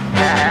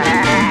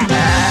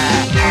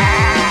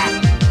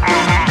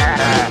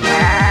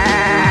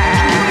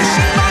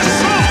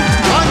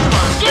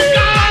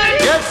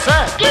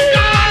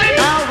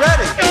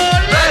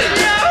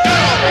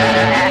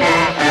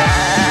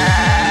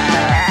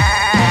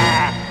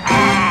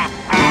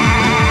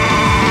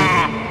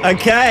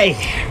 Okay,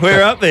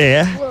 we're up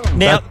there.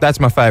 Now, That's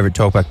my favourite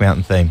Talkback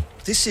Mountain theme.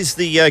 this is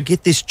the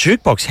Get This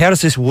Jukebox. How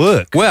does this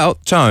work? Well,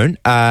 Tone,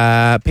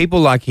 people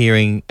like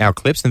hearing our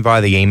clips and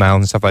via the email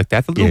and stuff like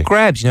that. The little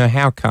grabs,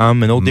 how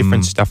come and all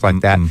different stuff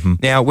like that.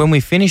 Now, when we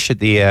finish at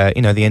the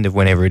the end of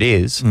whenever it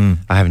is,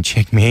 I haven't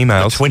checked my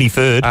emails.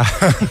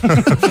 The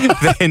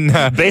 23rd. Then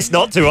Best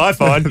not to, I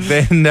find.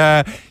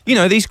 Then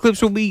these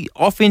clips will be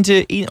off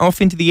into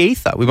the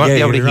ether. We won't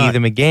be able to hear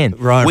them again.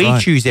 We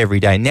choose every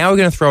day. Now we're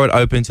going to throw it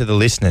open to the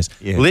listeners.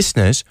 Yeah.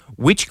 Listeners,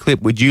 which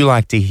clip would you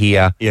like to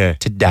hear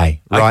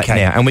today, right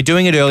now? And we're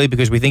doing it early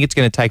because we think it's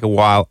going to take a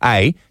while,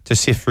 A, to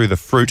sift through the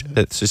fruit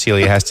that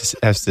Cecilia has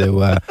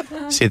to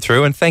sit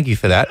through, and thank you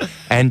for that.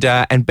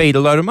 And B, to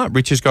load them up.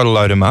 Rich has got to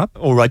load them up.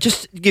 All right,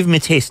 just give him a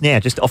test now,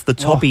 just off the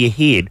top of your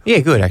head. Yeah,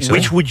 good, actually.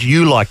 Which would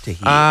you like to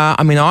hear?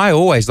 I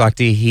always like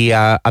to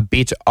hear a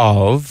bit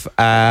of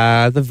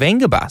the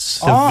Venga Bus.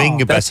 The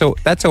Venga Bus.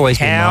 That's always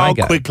been my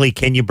go. How quickly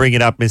can you bring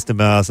it up, Mr.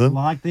 Marsden?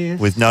 Like this.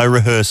 With no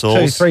rehearsals.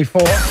 2, 3,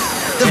 4.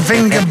 The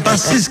Venga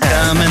Bus is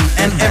coming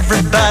and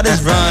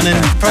everybody's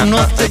running from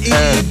north to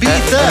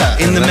Ibiza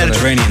in the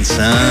Mediterranean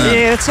sun.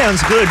 Yeah, it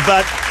sounds good,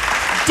 but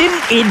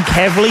didn't Ed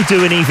Cavalier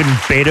do an even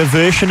better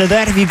version of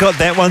that? Have you got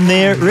that one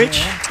there,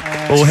 Rich?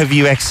 Or have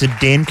you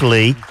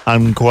accidentally,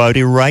 unquote,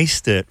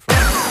 erased it?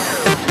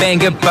 The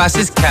Venga Bus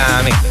is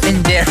coming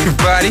and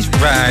everybody's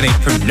running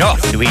from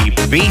north to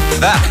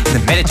Ibiza in the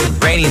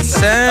Mediterranean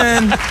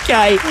sun.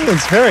 Okay.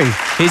 It's very...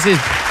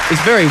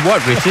 It's very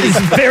what, Richard? It's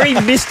very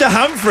Mr.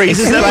 Humphreys.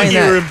 Is that what you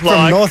were From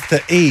implying? north to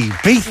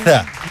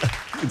Ibiza.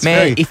 It's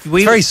Man, it's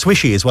very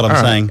swishy is what I'm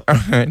saying. All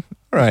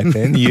right,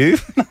 then. You?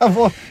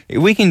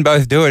 We can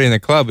both do it in the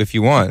club if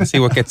you want. See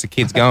what gets the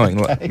kids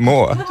going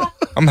more.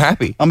 I'm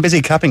happy. I'm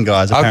busy cupping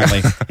guys,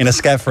 apparently, in a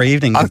scat-free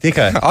evening with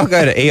Dicko. I'll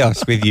go to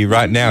EOS with you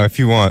right now if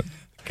you want.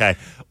 Okay.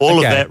 All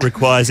of that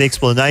requires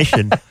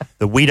explanation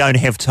that we don't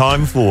have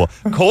time for.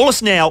 Call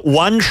us now,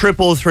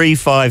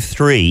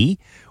 133353,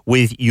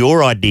 with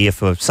your idea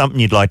for something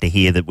you'd like to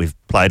hear that we've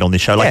played on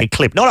this show, like a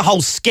clip, not a whole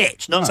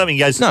sketch, not something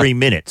that goes 3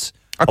 minutes.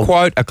 A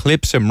quote, a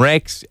clip, some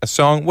recs, a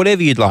song,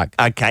 whatever you'd like.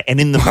 Okay, and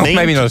in the meantime...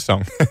 maybe not a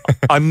song.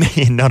 I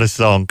mean, not a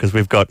song, because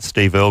we've got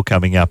Steve Earle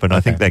coming up, and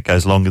I think that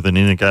goes longer than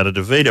Inagata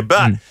Davida.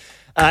 But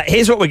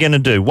here's what we're going to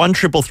do.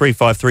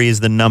 133353 is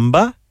the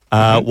number.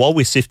 While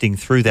we're sifting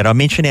through that, I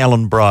mentioned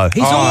Alan Bro.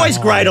 He's always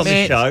great on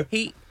the show.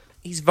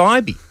 He's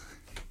vibey.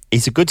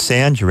 He's a good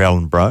sound, your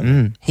Alan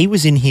Bro. He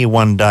was in here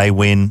one day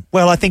when,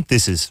 well, I think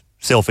this is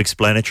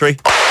self-explanatory.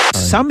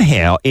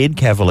 Somehow, Ed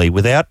Cavalier,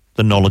 without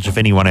the knowledge of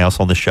anyone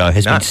else on the show,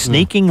 has been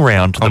sneaking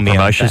round to the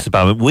promotions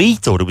department. We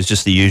thought it was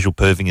just the usual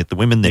perving at the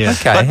women there.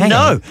 Okay, but hang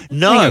on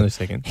no. a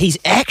second. He's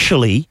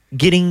actually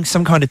getting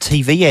some kind of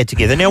TV ad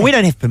together. Now, we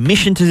don't have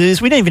permission to do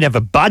this. We don't even have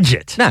a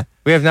budget. No,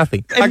 we have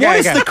nothing. And what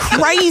is the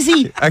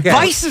crazy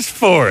basis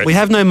for it? We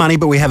have no money,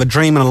 but we have a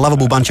dream and a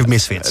lovable bunch of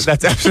misfits.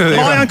 That's absolutely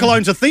My right. uncle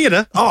owns a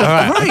theatre. Oh, All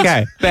right, great.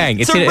 okay, bang.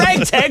 It's a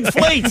ragtag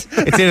fleet.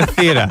 It's in a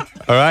theatre,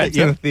 all right? It's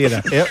in a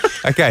theatre. Yep.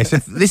 Okay, so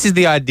this is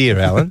the idea,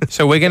 Alan.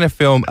 So we're going to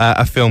film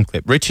a film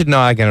clip. Richard and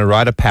I are going to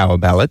write a power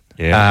ballad,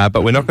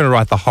 but we're not going to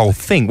write the whole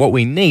thing. What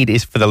we need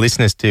is for the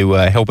listeners to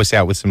help us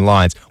out with some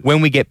lines when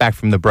we get back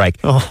from the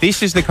break.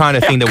 This is the kind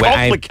of thing that we're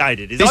aiming...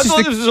 complicated. I thought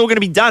this was all going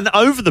to be done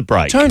over the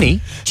break. Tony,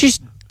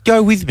 just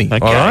go with me, all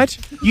right?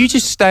 You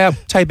just stay up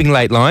taping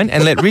Late Line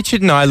and let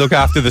Richard and I look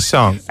after the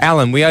song.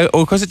 Alan,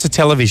 because it's a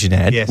television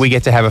ad, we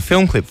get to have a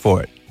film clip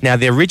for it. Now,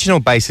 the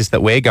original basis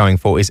that we're going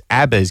for is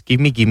ABBA's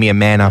Give Me a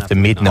Man After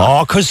Midnight.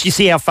 Oh, because you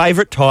see, our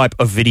favourite type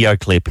of video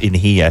clip in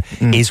here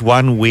is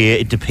one where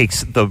it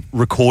depicts the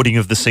recording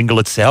of the single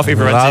itself.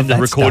 Everyone's in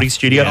the recording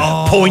studio,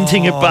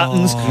 pointing at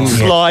buttons,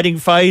 sliding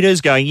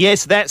faders, going,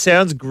 yes, that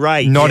sounds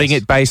great. Nodding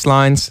at bass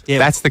lines. Yeah.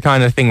 That's the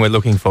kind of thing we're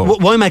looking for.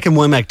 Womack and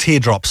Womack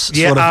teardrops.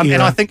 Yeah, sort of,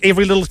 and I think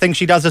Every Little Thing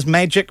She Does Is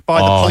Magic by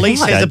the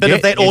Police has a bit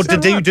of that, or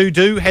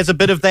Do has a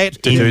bit of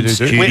that.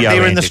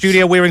 They're in the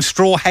studio wearing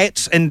straw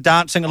hats and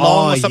dancing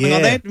along or something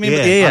like that. Remember?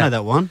 Yeah, I know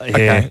that one.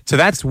 Okay, so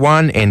that's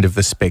one end of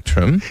the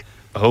spectrum.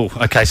 Oh,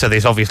 okay, so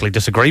there's obviously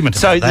disagreement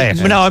So, about that.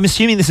 no, I'm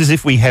assuming this is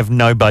if we have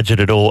no budget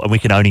at all and we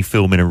can only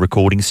film in a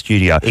recording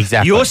studio.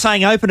 Exactly. You're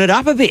saying open it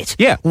up a bit.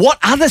 Yeah. What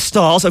other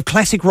styles of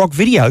classic rock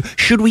video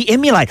should we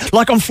emulate?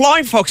 Like on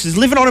Flying Foxes,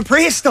 Living on a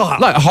Prayer style.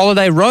 Like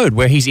Holiday Road,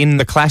 where he's in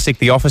the classic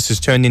The Office has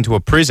turned into a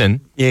prison,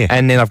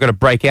 and then I've got to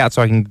break out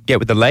so I can get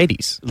with the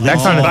ladies. That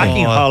kind of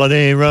thing.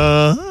 Holiday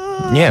Road.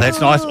 Yeah. That's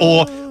nice.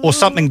 Or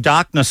something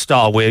Darkness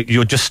style where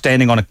you're just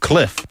standing on a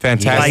cliff.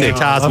 Fantastic. Playing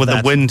guitars with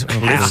the wind.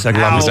 Cliffs,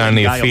 love is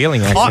only a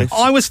feeling, actually.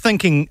 I was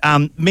thinking,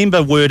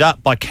 remember Word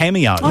Up by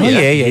Cameo? Oh,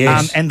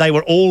 yeah. And they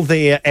were all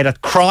there at a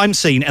crime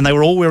scene and they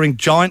were all wearing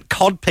giant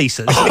cod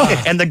pieces.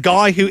 And the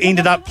guy who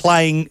ended up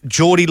playing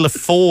Geordie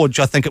LaForge,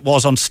 I think it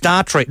was, on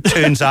Star Trek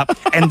turns up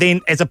and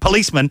then as a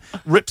policeman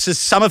rips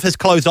some of his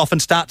clothes off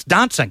and starts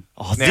dancing.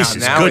 Oh, this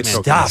is good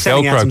stuff.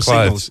 Sending out some Velcro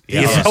clothes. signals.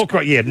 Yeah,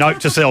 Velcro. Yeah,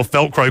 note to self: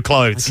 Velcro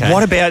clothes.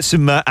 What about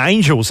some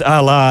angels,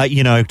 a la,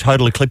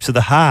 Total Eclipse of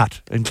the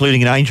Heart,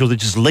 including an angel that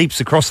just leaps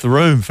across the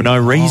room for no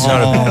reason?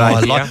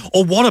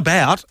 Or what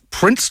about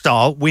Prince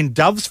style when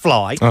doves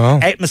fly?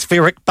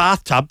 Atmospheric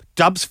bathtub,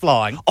 doves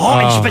flying.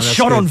 But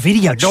shot on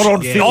video. Not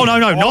on film. Oh, no,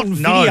 not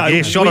video.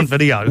 Yeah, shot on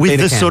video. With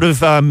the sort of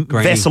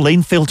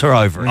Vaseline filter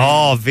over it.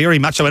 Oh, very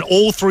much so. And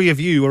all three of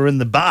you are in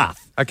the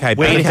bath. Okay,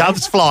 where the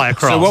doves fly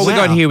across. So what we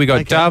got here, we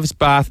got doves,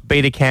 bath,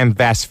 Betacam,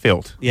 Vas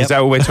Filt. Is that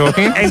what we're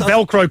talking? And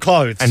Velcro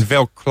clothes. And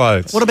Velcro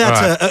clothes. What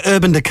about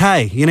Urban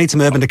Decay? You need some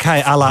Urban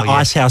Decay a la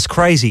Ice House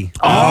Crazy.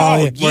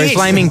 Yes.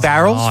 Flaming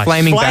barrels? Nice.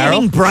 Flaming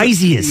barrel?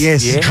 braziers.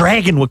 Yes. Yeah.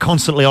 Dragon were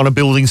constantly on a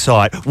building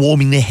site,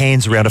 warming their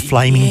hands around a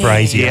flaming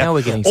brazier. Now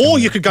we're getting Or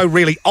you could go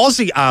really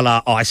Aussie a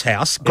la Ice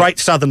House, Great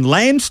Southern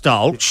Land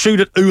style, shoot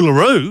at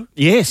Uluru.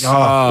 Yes.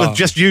 With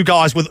just you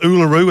guys with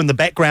Uluru in the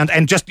background,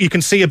 and just you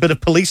can see a bit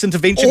of police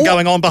intervention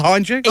going on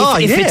behind you.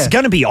 If it's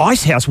going to be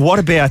Ice House, what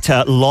about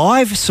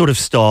live sort of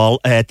style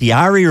at the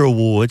ARIA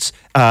Awards?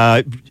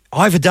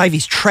 Ivor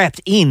Davies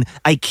trapped in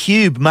a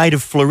cube made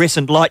of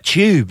fluorescent light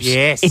tubes.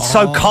 Yes. It's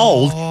so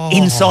cold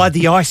inside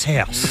the ice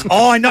house.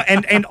 I know.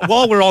 And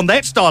while we're on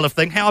that style of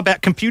thing, how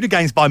about computer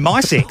games by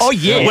MySex? Oh,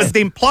 yes. With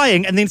them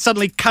playing and then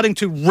suddenly cutting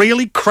to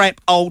really crap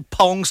old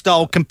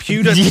Pong-style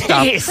computer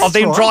stuff of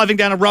them driving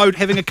down a road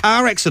having a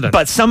car accident.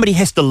 But somebody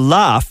has to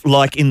laugh,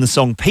 like in the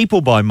song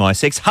People by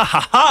MySex, ha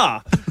ha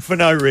ha, for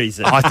no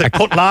reason. I think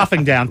put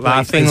laughing down, please.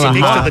 Laughing, next to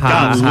the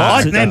doves.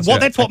 ha.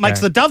 That's what makes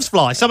the doves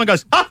fly. Someone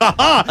goes, ha ha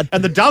ha,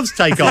 and the doves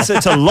take off.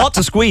 It's a lot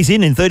to squeeze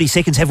in 30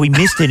 seconds. Have we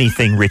missed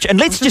anything, Rich? And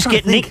let's just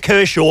get Nick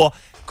Kershaw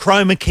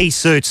chroma key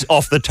suits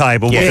off the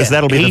table because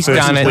that'll be the first. He's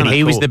done it.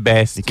 He was the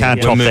best. You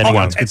can't top that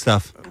one. Good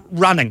stuff.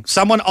 Running.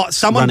 Someone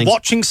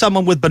watching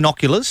someone with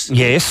binoculars.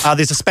 Yes.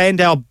 There's a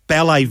Spandau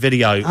Ballet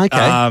video.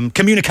 Okay.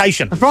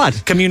 Communication.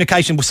 Right.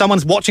 Communication. Well,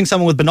 someone's watching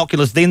someone with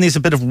binoculars, then there's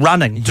a bit of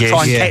running to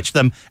try and catch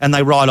them, and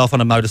they ride off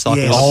on a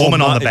motorcycle. Yes. A woman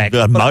on the back.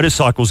 The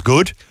motorcycle's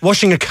good.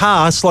 Washing a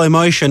car, slow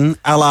motion,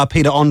 a la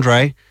Peter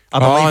Andre. I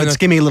believe it's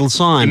Give Me a Little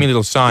Sign. Give Me a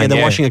Little Sign, Yeah, they're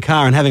yeah. washing a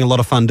car and having a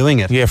lot of fun doing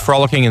it. Yeah,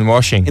 frolicking and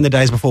washing. In the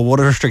days before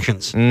water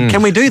restrictions.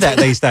 Can we do that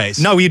these days?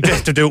 No, you'd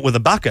have to do it with a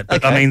bucket.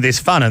 But, I mean, there's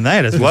fun in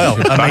that as well.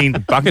 I mean,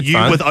 Bucket you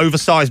fun. with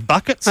oversized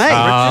buckets. Hey,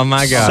 Oh,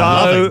 my God. So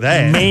Loving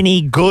that.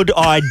 many good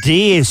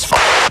ideas.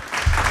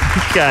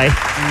 Okay.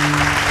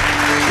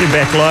 We're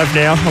back live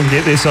now. I'll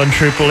get this on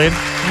Triple M.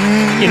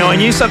 I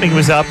knew something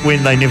was up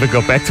when they never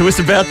got back to us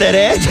about that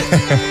ad.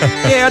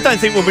 Yeah, I don't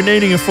think we'll be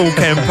needing a full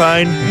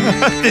campaign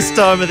this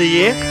time of the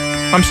year.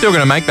 I'm still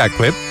going to make that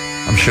clip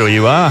I'm sure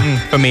you are.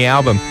 for me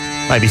album.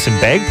 Maybe some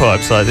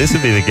bagpipes like this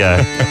would be the go.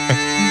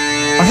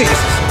 I think this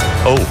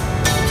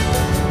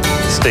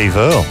is... Steve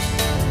Earle.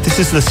 This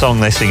is the song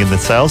they sing in the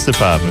sales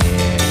department.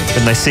 Yeah.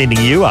 And they're sending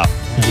you up.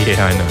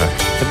 Yeah, I know.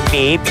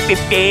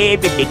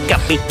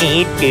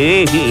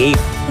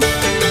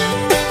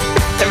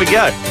 There we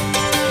go.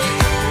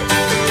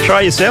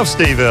 Try yourself,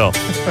 Steve Earle.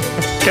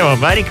 Come on,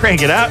 matey,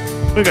 crank it up.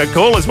 We've got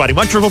callers waiting.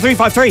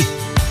 13353.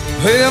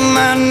 Well,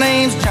 my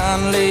name's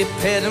John Lee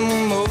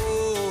Pettimore.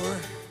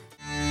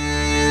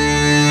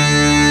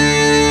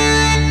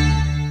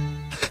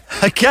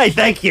 Okay,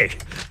 thank you.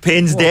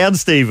 Pens down,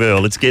 Steve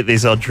Earle. Let's get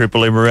this on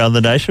Triple M around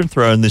the nation,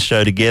 throwing this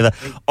show together.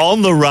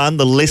 On the run,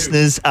 the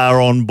listeners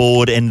are on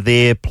board and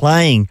they're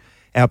playing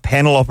our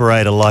panel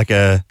operator like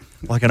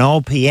an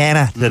old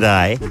piano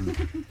today.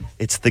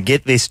 It's the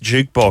Get This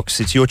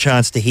Jukebox. It's your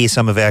chance to hear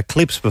some of our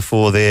clips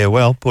before they're,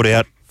 put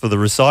out for the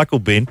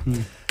recycle bin.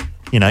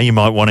 You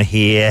might want to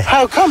hear.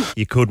 How come?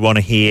 You could want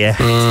to hear.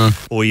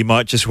 Or you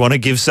might just want to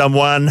give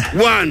someone.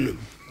 One,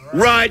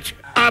 right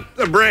up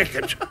the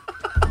bracket.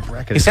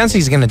 He sounds like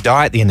he's going to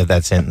die at the end of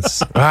that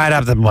sentence. Right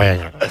up the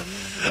bracket.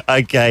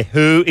 Okay,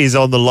 who is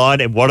on the line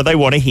and what do they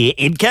want to hear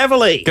in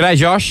Cavalier? G'day,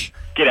 Josh.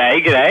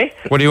 G'day.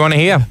 What do you want to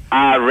hear?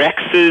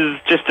 Rex is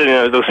just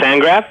a little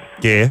sand grab.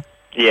 Yeah.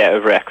 Yeah,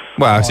 of Rex.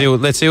 Well,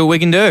 let's see what we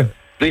can do.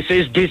 This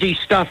is dizzy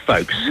stuff,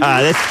 folks.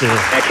 Excellent.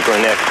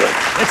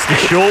 That's the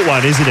short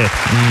one, isn't it?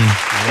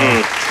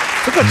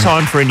 I've got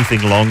time for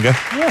anything longer.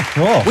 Yeah,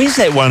 cool. Where's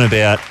that one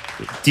about?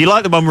 Do you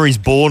like the one where he's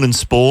born and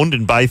spawned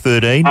in Bay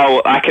 13?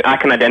 Oh, I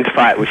can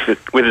identify it with as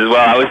well.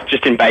 I was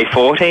just in Bay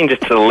 14,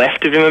 just to the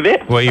left of him a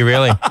bit. Were you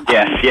really?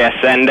 Yes.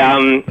 And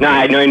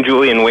I know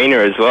Julian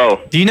Wiener as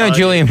well. Do you know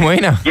Julian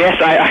Wiener? Yes,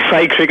 I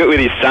played cricket with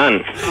his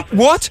son.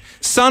 What?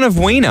 Son of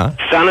Wiener?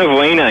 Son of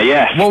Wiener,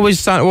 yes. What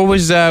was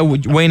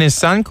Wiener's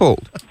son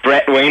called?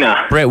 Brett Wiener.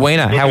 Brett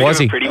Wiener. How was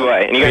he? Pretty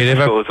boy, and he goes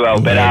to school as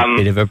well. But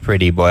bit of a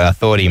pretty boy. I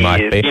thought he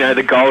might be.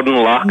 the golden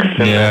locks.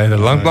 And the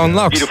long blonde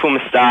locks. Beautiful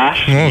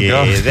moustache. Oh, yeah,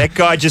 God. that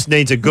guy just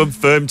needs a good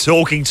firm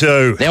talking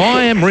to. Now,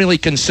 I am really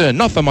concerned,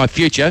 not for my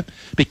future,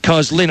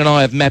 because Lynn and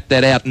I have mapped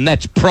that out, and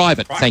that's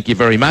private, thank you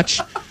very much.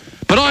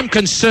 But I'm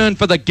concerned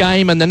for the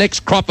game and the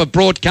next crop of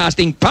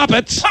broadcasting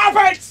puppets.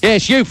 Puppets!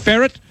 Yes, you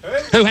ferret,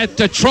 who have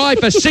to try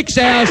for 6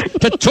 hours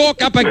to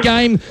talk up a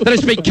game that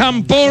has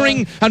become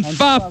boring and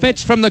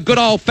far-fetched from the good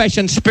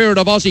old-fashioned spirit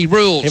of Aussie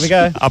rules. Here we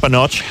go. Up a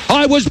notch.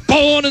 I was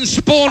born and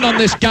spawned on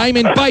this game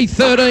in Bay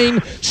 13,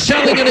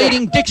 selling and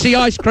eating Dixie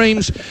ice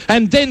creams,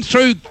 and then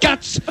through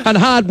guts and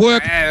hard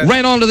work,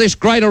 ran onto this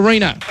great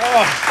arena.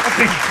 Oh, I've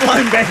been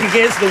blown back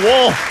against the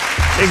wall.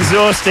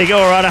 Exhausting.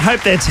 All right, I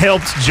hope that's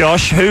helped,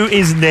 Josh. Who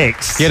is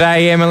next?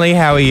 G'day, Emily.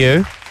 How are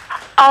you?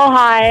 Oh,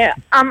 hi.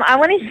 I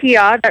want to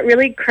hear that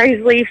really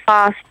crazily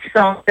fast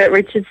song that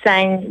Richard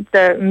sang,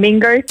 the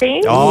Mingo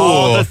theme.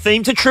 Oh, the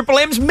theme to Triple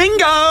M's Mingo.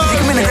 You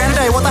can win a grand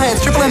day. What the heck?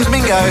 It's Triple M's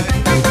Mingo.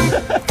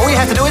 All you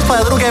have to do is play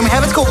a little game we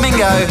have. It's called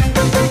Mingo.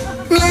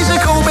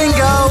 Musical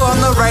bingo on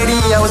the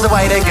radio is the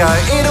way to go.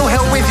 It'll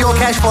help with your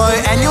cash flow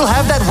and you'll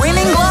have that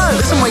winning glow.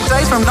 Listen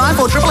weekdays from 9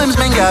 for Triple M's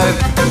Mingo.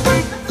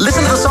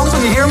 Listen to the songs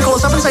when you hear them, call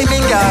us up and say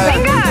bingo.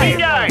 Bingo!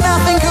 Bingo!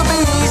 Nothing could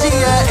be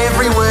easier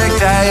every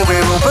workday.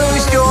 We will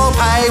boost your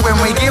pay when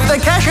we give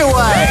the cash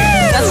away.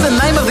 That's the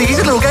name of the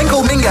easy little game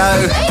called Bingo.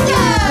 Bingo!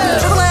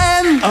 Triple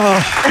M!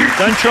 Oh,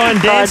 don't try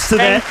and dance to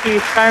that. Thank you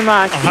so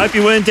much. I hope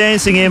you weren't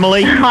dancing,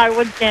 Emily. I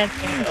was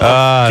dancing.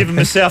 Giving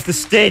myself the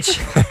stitch.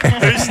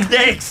 Who's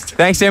next?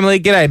 Thanks, Emily.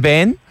 G'day,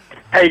 Ben.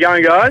 How you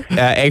going, guys?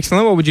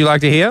 Excellent. What would you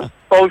like to hear?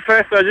 Well,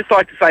 first, I'd just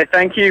like to say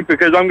thank you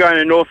because I'm going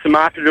to North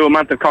Sumatra to do a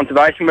month of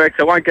conservation work,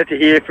 so I won't get to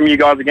hear from you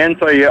guys again.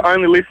 So your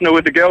only listener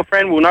with a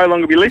girlfriend will no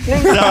longer be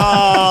listening.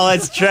 Oh,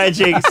 that's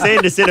tragic.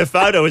 Send us in a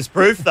photo as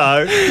proof,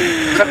 though.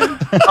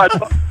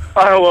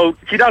 Oh, well,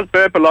 she does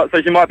burp a lot,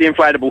 so she might be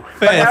inflatable.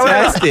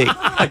 Fantastic.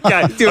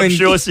 Okay, I'm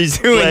sure she's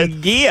doing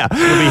gear.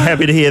 We'll be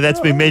happy to hear that's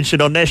been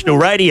mentioned on national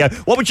radio.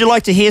 What would you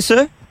like to hear,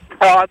 sir?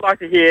 Oh, I'd like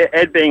to hear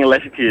Ed being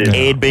electrocuted.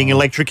 Ed being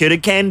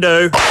electrocuted can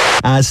do.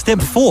 Step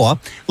 4,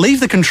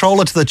 leave the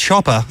controller to the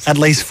chopper at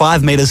least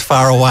 5 metres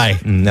far away.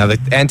 Now, the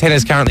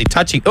antenna's currently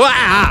touching.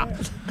 Ah!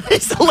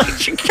 He's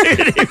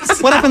electrocuted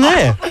himself. What happened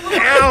there?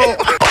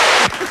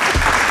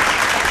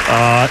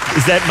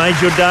 Has that made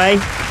your day?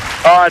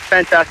 Oh, it's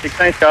fantastic.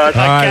 Thanks, guys.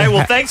 Okay,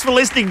 well, thanks for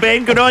listening,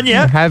 Ben. Good on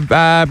you.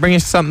 Bring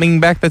us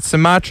something back that's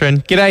Sumatran.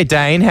 G'day,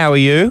 Dane. How are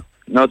you?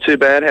 Not too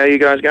bad. How are you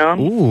guys going?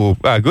 Ooh,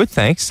 good,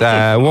 thanks.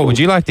 What would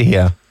you like to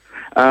hear?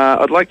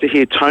 I'd like to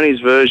hear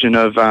Tony's version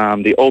of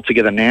the All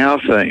Together Now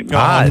theme.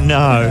 Oh,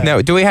 no.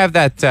 No, do we have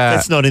that?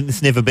 That's not in,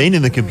 it's never been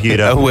in the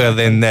computer. Oh, well,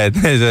 then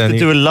there's a...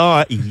 Do a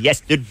line.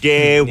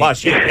 Yesterday was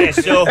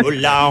so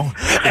long,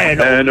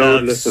 an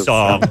old love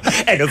song,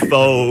 and a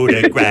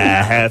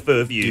photograph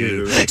of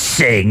you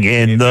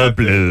singing the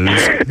blues.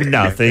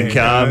 Nothing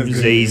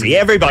comes easy.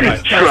 Everybody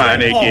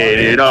Trying to get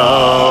it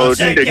all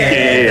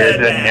together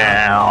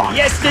now.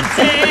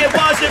 Yesterday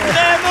was a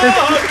memory.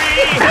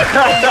 What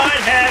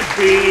might have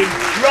been.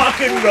 Rock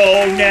and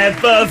roll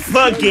never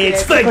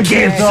forgets.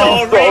 Forgives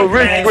or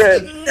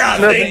regrets.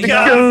 Nothing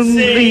comes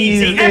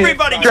easy.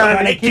 Everybody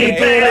trying to keep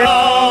it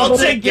all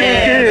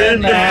together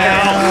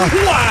now.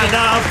 One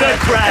of the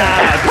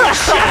crowd,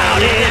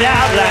 shout it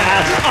out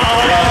loud.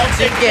 All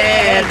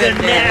together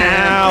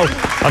now.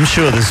 I'm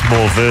sure there's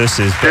more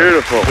verses.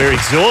 Beautiful. We're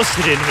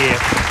exhausted in here.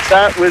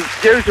 That was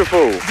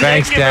beautiful.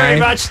 Thanks, Thank you very Dane.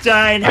 much,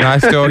 Dane.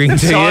 Nice talking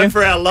to you. Time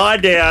for our lie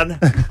down.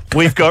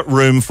 We've got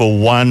room for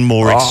one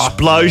more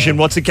explosion.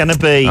 What's it going to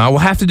be? We'll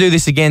have to do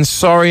this again.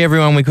 Sorry,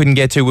 everyone, we couldn't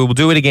get to. We will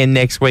do it again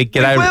next week.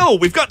 G'day. We will.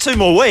 We've got 2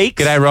 more weeks.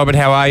 G'day, Robert.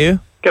 How are you?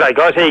 G'day,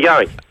 guys. How you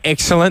going?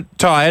 Excellent.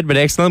 Tired, but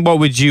excellent. What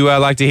would you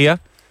like to hear?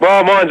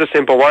 Well, mine's a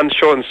simple one,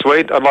 short and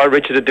sweet. I'd like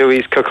Richard to do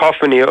his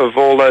cacophony of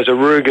all those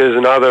arugas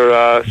and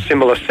other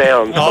similar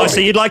sounds. Oh,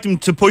 so you'd like them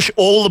to push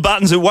all the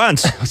buttons at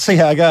once? Let's see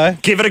how I go.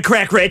 Give it a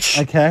crack, Rich.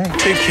 Okay.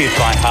 Too cute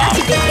by half.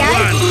 That's a good game.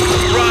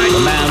 Right. The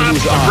man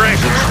whose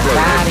eyes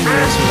exploded.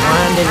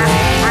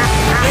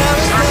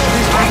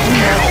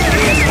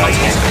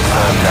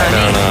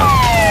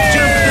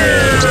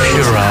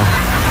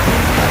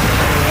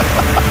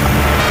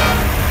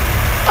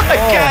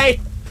 Okay.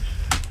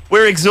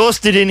 We're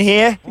exhausted in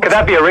here. Could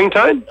that be a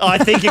ringtone? I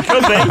think it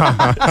could be.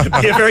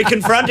 It'd be a very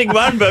confronting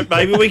one, but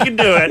maybe we can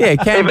do it. Yeah,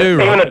 can do,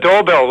 Even Rob. a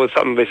doorbell with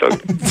something be sung.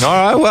 All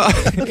right, well,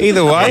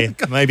 either way.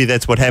 Yeah, maybe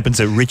that's what happens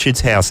at Richard's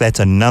house. That's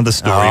another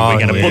story. We're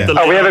going to put the...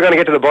 Are we ever going to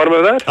get to the bottom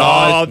of that?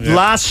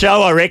 Last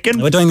show, I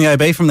reckon. We're doing the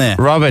OB from there.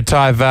 Robert,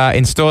 I've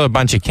installed a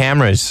bunch of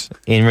cameras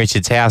in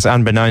Richard's house,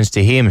 unbeknownst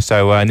to him.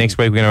 So next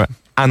week we're going to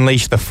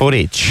unleash the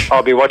footage.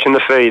 I'll be watching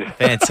the feed.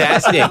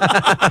 Fantastic.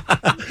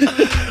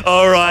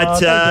 All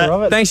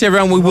right. Thanks,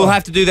 everyone. We will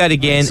have to do that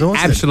again.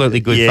 Absolutely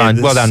good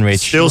fun. Well done, Rich.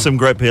 Still some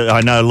great people.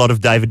 I know a lot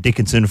of David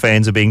Dickinson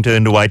fans are being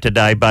turned away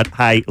today, but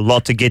hey, a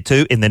lot to get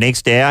to in the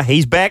next hour.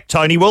 He's back,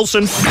 Tony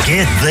Wilson.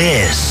 Get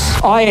this.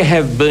 I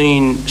have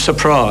been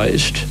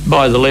surprised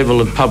by the level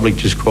of public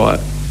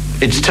disquiet.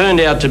 It's turned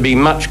out to be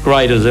much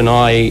greater than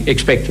I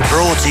expected.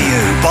 Brought to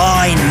you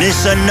by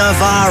Nissan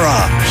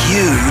Navara.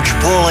 Huge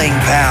pulling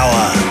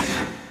power.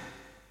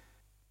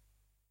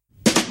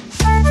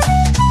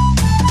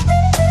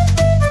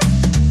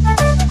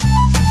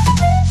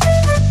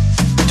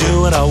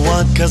 Do what I want.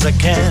 want because I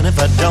can, if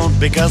I don't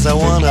because I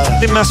wanna.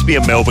 There must be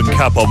a Melbourne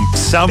Cup on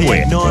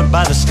somewhere. Ignored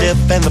by the stiff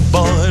and the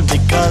bored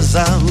because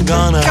I'm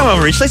gonna. Come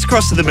on, Rich, let's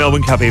cross to the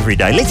Melbourne Cup every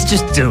day. Let's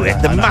just do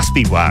it. There must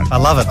be one. I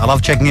love it. I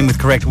love checking in with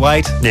correct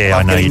weight. Yeah,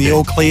 I know getting you the do.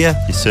 all clear.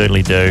 You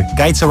certainly do.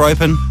 Gates are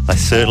open. They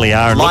certainly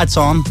are. And Lights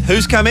on.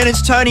 Who's come in?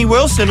 It's Tony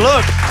Wilson.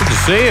 Look. Good to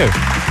see you.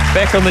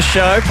 Back on the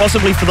show,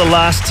 possibly for the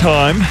last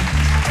time.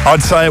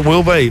 I'd say it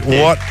will be.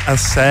 Yeah. What a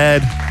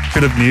sad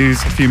bit of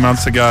news a few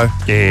months ago.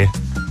 Yeah.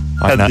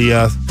 Had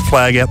the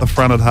flag out the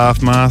front at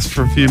half-mast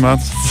for a few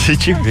months.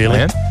 Did you really?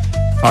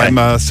 Man.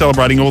 I'm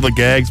celebrating all the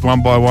gags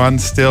one by one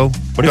still.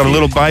 I've got a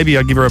little baby.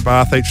 I give her a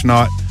bath each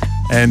night.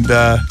 And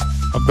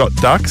I've got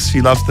ducks.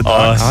 She loves the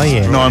ducks. Oh,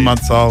 yeah. 9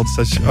 months old.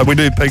 So we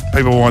do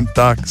people want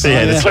ducks.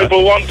 Yeah, that's right.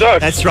 People want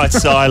ducks. That's right,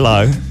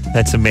 Silo.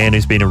 That's a man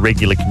who's been a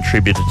regular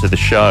contributor to the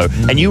show.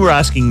 And you were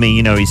asking me,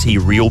 is he a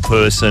real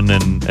person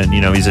and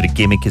is it a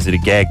gimmick, is it a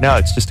gag? No,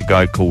 it's just a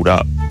guy called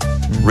up.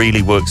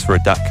 Really works for a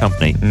duck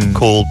company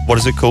called, what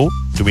is it called?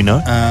 Do we know?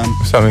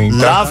 Something.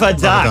 Love a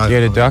duck.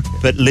 Get a duck.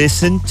 But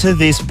listen to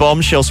this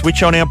bombshell.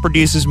 Switch on our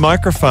producer's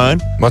microphone.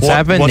 What's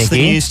happened, What's the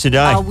Nikki? news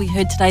today? We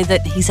heard today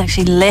that he's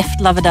actually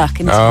left Love a Duck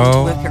and is going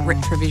to work at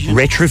Retrovision.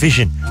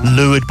 Retrovision.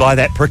 Lured by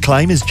that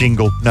Proclaimers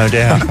jingle, no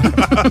doubt.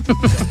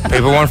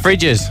 People want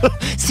fridges.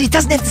 See, it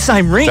doesn't have the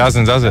same ring.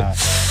 Doesn't, does it?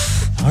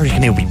 I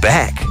reckon he'll be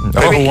back.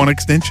 People want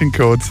extension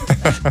cords.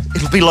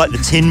 It'll be like the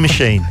Tin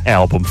Machine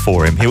album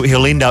for him.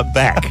 He'll end up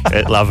back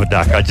at Love a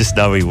Duck. I just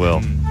know he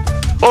will.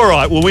 All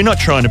right, well, we're not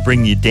trying to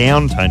bring you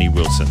down, Tony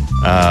Wilson,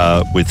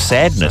 with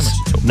sadness.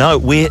 No,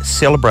 we're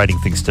celebrating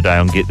things today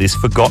on Get This,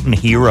 Forgotten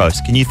Heroes.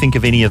 Can you think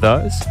of any of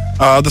those?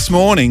 This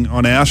morning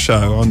on our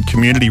show on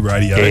Community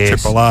Radio at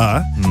Triple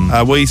R,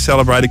 we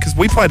celebrated, because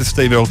we played a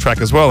Steve Earle track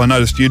as well. I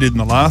noticed you did in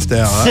the last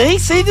hour.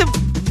 See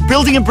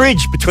building a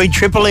bridge between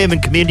Triple M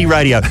and Community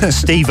Radio.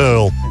 Steve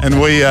Earle. And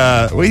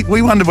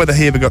we wondered whether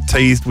he ever got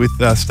teased with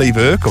Steve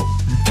Urkel.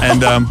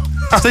 And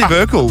Steve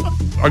Urkel,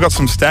 I got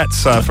some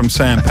stats from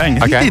Sam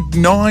Pang. He did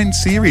 9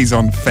 series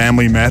on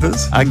Family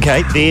Matters.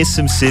 Okay, there's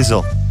some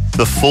sizzle.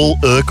 The full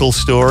Urkel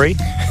story.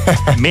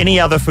 Many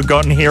other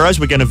forgotten heroes.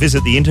 We're going to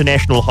visit the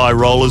International High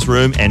Rollers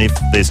Room, and if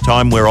there's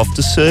time, we're off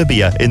to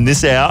Serbia in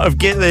this hour of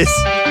Get This.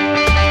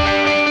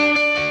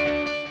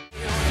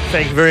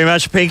 Thank you very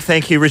much, Pink.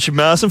 Thank you, Richard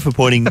Marsden, for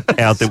pointing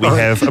out that we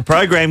have a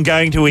program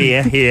going to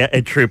air here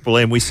at Triple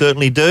M. We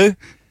certainly do.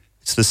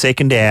 It's the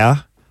second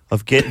hour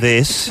of Get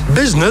This.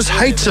 Business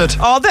hates it.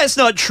 Oh, that's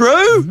not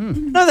true.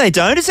 No, they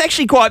don't. It's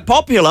actually quite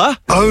popular.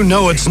 Oh,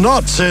 no, it's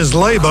not, says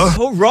Labor.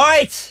 All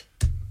right.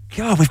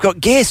 God, we've got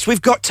guests.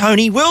 We've got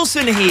Tony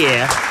Wilson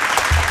here.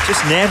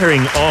 Just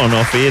nattering on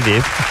off air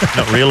there,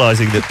 not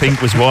realising that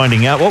Pink was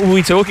winding up. What were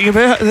we talking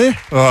about there?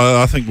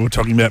 I think we were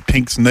talking about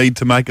Pink's need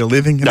to make a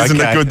living. Isn't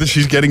it good that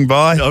she's getting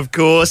by? Of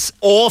course.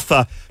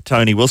 Author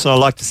Tony Wilson. I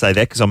like to say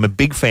that because I'm a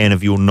big fan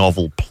of your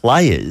novel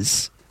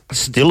Players.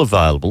 Still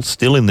available,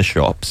 still in the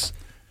shops.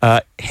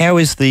 How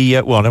is the,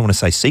 I don't want to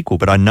say sequel,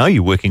 but I know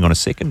you're working on a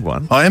second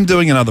one. I am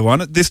doing another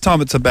one. This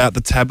time it's about the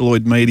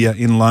tabloid media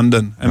in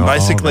London. And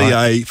basically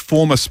a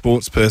former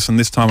sports person,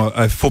 this time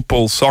a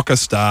football soccer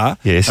star,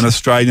 an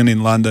Australian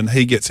in London,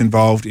 he gets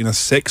involved in a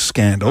sex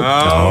scandal.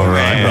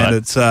 And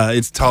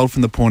it's told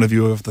from the point of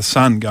view of the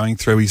son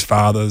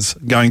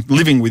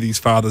living with his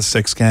father's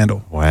sex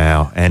scandal.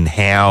 Wow. And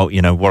how,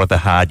 what are the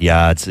hard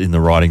yards in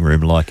the writing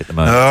room like at the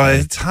moment? Oh,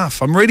 it's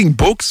tough. I'm reading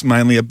books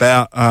mainly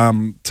about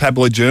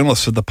tabloid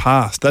journalists of the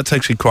past. That's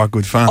actually quite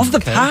good fun. Of the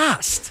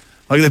past?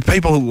 Like the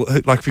people who,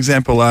 like for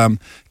example,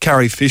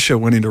 Carrie Fisher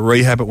went into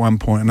rehab at one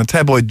point, and a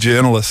tabloid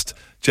journalist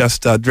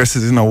just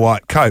dresses in a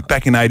white coat.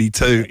 Back in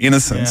 '82,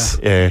 Innocence.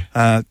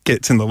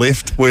 Gets in the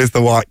lift, wears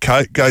the white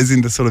coat, goes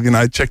in to sort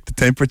of, check the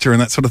temperature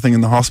and that sort of thing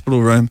in the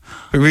hospital room.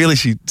 But really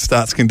she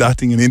starts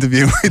conducting an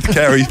interview with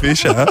Carrie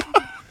Fisher.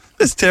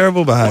 That's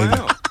terrible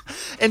behaviour. Wow.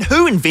 And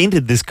who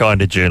invented this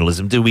kind of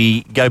journalism? Do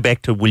we go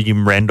back to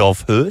William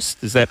Randolph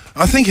Hearst? Is that?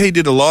 I think he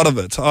did a lot of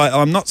it.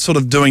 I'm not sort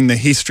of doing the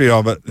history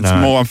of it. It's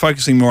more. I'm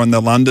focusing more on the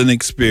London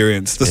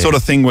experience, the sort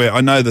of thing where I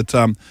know that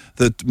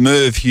that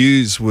Merv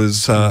Hughes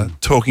was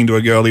talking to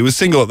a girl. He was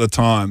single at the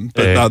time,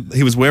 but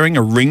he was wearing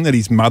a ring that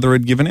his mother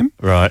had given him.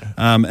 Right.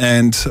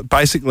 And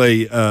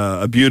basically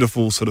a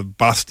beautiful sort of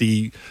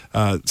busty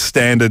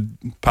standard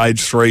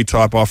page 3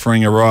 type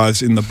offering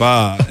arrives in the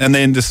bar, and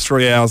then just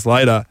 3 hours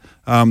later,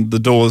 the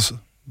doors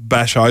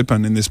bash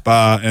open in this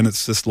bar and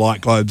it's just light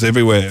globes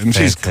everywhere, and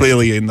she's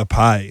clearly in the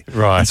pay.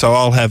 Right. And so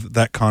I'll have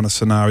that kind of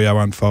scenario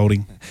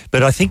unfolding.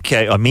 But I think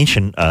I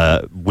mentioned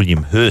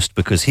William Hearst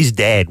because his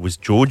dad was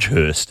George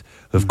Hearst.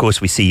 Of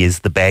course, we see as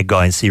the bad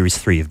guy in Series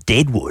 3 of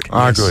Deadwood.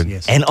 Oh, good.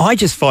 Yes. And I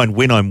just find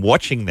when I'm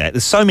watching that,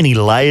 there's so many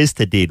layers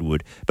to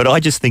Deadwood, but I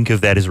just think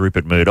of that as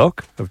Rupert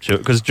Murdoch,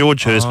 because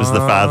George Hearst was the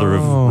father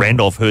of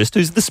Randolph Hearst,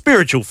 who's the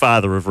spiritual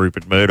father of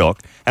Rupert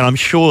Murdoch. And I'm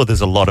sure there's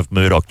a lot of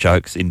Murdoch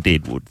jokes in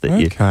Deadwood.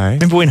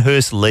 Remember when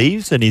Hearst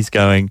leaves and he's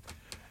going,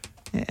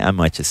 I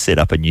might just set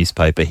up a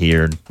newspaper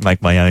here and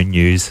make my own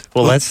news,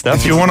 all that stuff.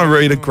 If you want to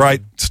read a great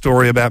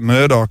story about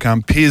Murdoch,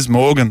 Piers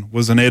Morgan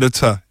was an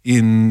editor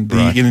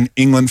in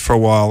England for a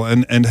while,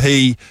 and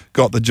he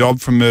got the job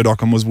from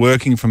Murdoch and was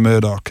working for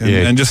Murdoch,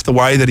 and just the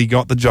way that he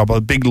got the job,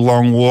 a big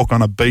long walk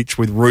on a beach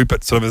with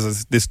Rupert, sort of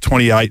as this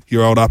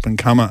 28-year-old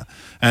up-and-comer,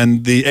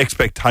 and the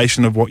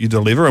expectation of what you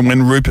deliver, and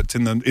when Rupert's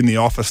in the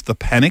office, the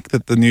panic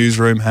that the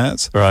newsroom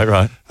has.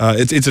 Right.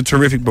 It's a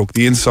terrific book,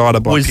 The Insider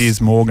by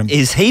Piers Morgan.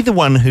 Is he the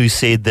one who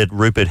said that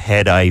Rupert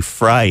had a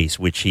phrase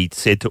which he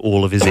said to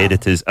all of his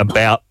editors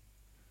about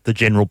the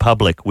general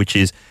public, which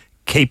is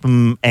keep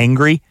them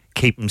angry,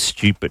 keep them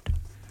stupid?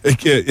 I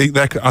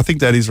think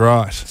that is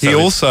right. So he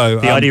also...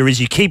 The idea is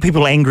you keep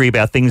people angry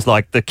about things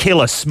like the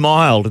killer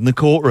smiled in the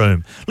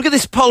courtroom. Look at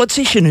this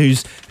politician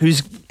who's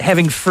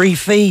having free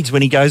feeds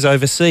when he goes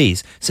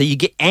overseas. So you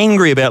get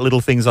angry about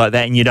little things like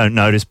that and you don't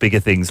notice bigger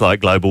things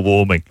like global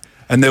warming.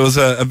 And there was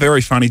a very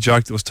funny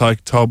joke that was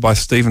told by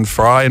Stephen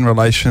Fry in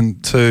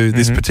relation to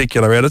this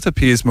particular editor,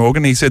 Piers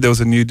Morgan. He said there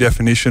was a new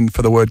definition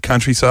for the word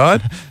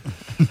countryside,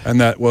 and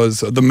that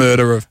was the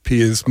murder of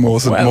Piers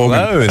Morgan. Oh,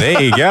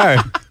 there you go.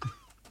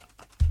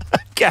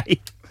 Okay.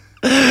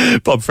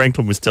 Bob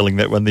Franklin was telling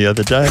that one the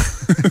other day.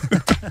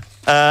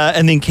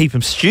 And then keep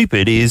them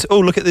stupid is, oh,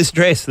 look at this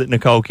dress that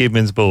Nicole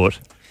Kidman's bought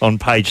on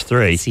page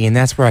 3. See, and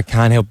that's where I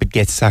can't help but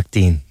get sucked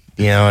in.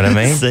 You know what I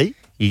mean? See?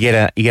 You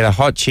get a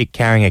hot chick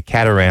carrying a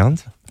cat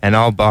around, and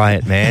I'll buy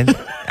it, man.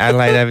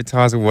 Adelaide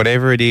Advertiser,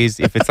 whatever it is.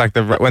 If it's like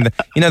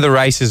the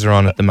races are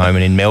on at the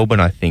moment in Melbourne,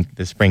 I think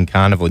the Spring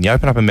Carnival. And you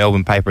open up a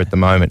Melbourne paper at the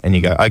moment, and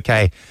you go,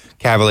 okay,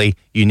 Cavalier,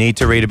 you need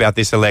to read about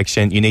this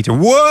election. You need to.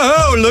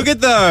 Whoa! Look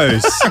at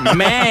those,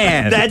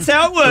 man. That's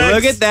how it works.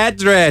 Look at that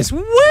dress.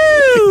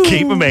 Woo!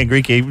 Keep them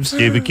angry, keep them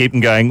stupid, keep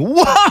them going,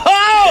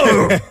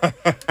 whoa!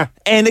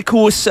 And, of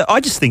course, I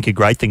just think a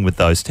great thing with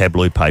those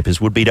tabloid papers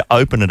would be to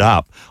open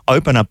up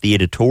the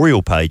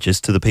editorial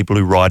pages to the people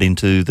who write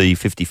into the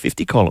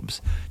 50-50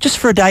 columns. Just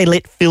for a day,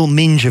 let Phil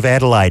Minge of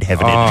Adelaide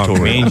have an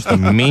editorial.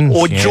 Minge,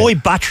 or Joy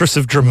Buttress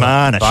of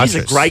Dramana. She's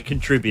a great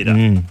contributor.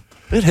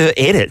 Let her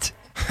edit.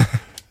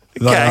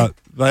 Okay.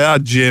 They are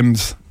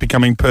gems,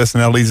 becoming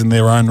personalities in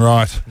their own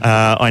right.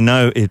 I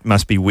know it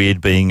must be weird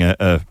being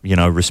a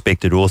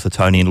respected author,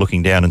 Tony, and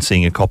looking down and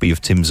seeing a copy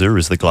of Tim Zur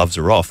as the gloves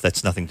are off.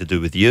 That's nothing to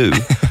do with you.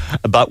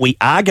 But we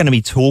are going to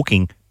be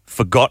talking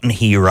forgotten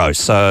heroes.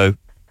 So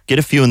get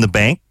a few in the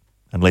bank,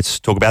 and let's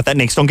talk about that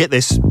next on Get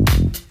This.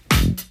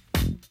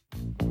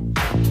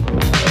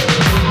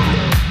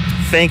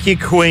 Thank you,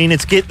 Queen.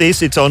 It's Get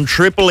This. It's on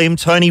Triple M.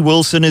 Tony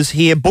Wilson is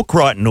here, book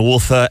writing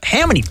author.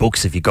 How many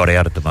books have you got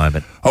out at the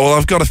moment? Oh, well,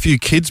 I've got a few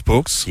kids'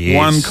 books. Yes.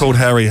 One called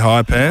Harry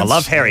Highpants. I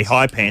love Harry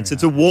Highpants.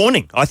 It's a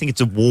warning. I think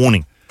it's a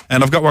warning.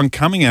 And I've got one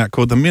coming out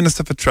called The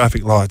Minister for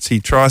Traffic Lights. He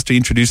tries to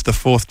introduce the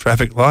fourth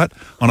traffic light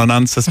on an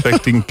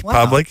unsuspecting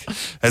public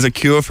as a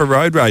cure for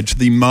road rage.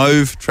 The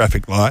mauve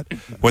traffic light.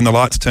 When the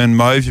lights turn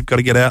mauve, you've got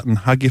to get out and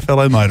hug your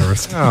fellow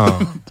motorist.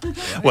 Oh.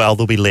 Well,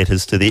 there'll be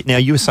letters to that. Now,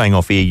 you were saying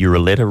off air you're a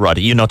letter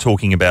writer. You're not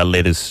talking about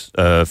letters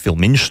Phil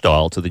Minge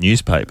style to the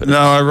newspaper. No,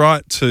 I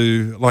write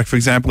to, like, for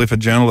example, if a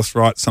journalist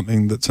writes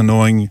something that's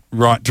annoying,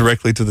 write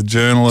directly to the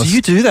journalist. Do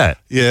you do that?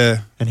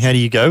 Yeah. And how do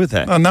you go with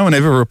that? Oh, no one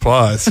ever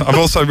replies. I've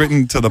also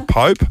written to the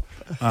Pope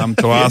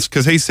to ask,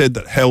 because he said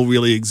that hell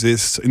really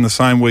exists in the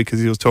same week as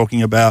he was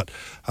talking about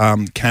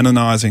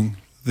canonising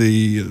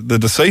the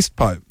deceased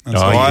Pope. And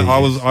so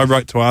I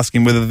wrote to ask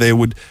him whether there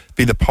would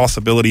be the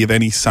possibility of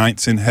any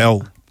saints in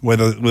hell,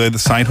 whether the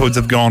sainthoods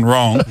have gone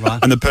wrong,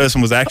 and the person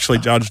was actually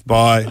judged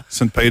by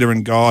St. Peter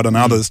and God and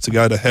others to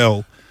go to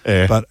hell.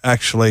 Yeah. But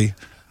actually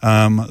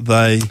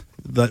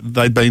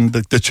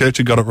the church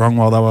had got it wrong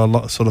while they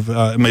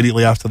were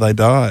immediately after they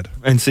died.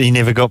 And so he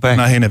never got back?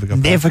 No, he never got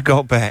back. Never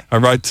got back. I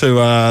wrote to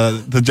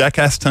the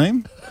Jackass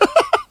team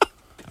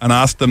and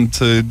asked them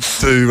to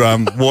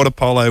do water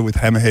polo with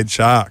hammerhead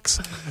sharks.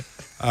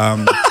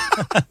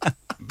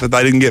 But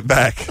they didn't get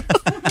back.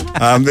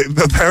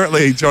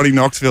 Apparently, Johnny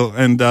Knoxville,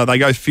 and they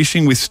go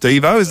fishing with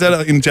Steve-O. Is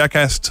that in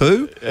Jackass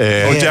 2?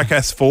 Or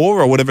Jackass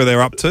 4 or whatever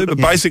they're up to? But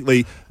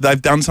basically,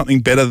 they've done something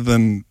better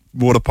than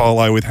water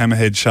polo with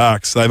hammerhead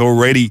sharks. They've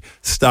already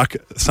stuck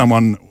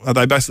someone,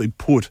 they basically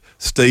put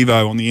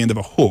Steve-O on the end of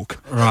a hook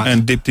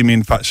and dipped him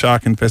in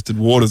shark-infested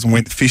waters and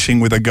went fishing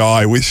with a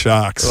guy with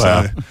sharks.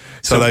 Wow.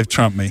 So they've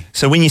trumped me.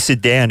 So when you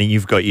sit down and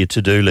you've got your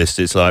to-do list,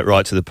 it's like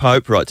write to the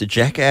Pope, write to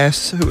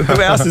Jackass.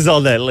 Who else is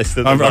on that list?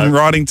 I'm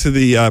writing to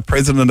the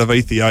President of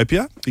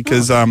Ethiopia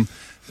because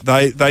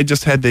they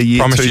just had their year.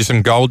 Promised you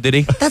some gold, did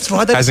he? That's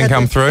right. Hasn't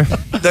come through.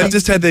 They've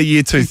just had their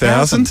year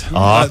 2000.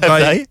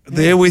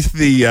 They're with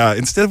the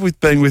instead of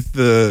being with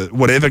the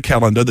whatever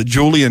calendar, the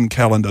Julian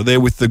calendar, they're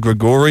with the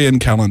Gregorian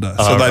calendar.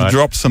 So they've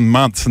dropped some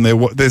months, and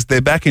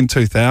they're back in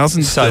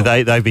 2000. So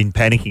they've been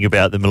panicking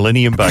about the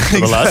Millennium Bug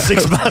for the last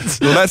 6 months.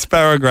 Well, that's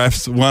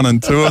paragraphs 1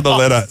 and 2 of the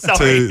letter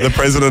to the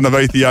President of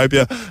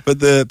Ethiopia. But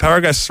the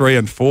paragraphs 3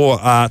 and 4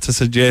 are to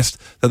suggest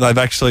that they've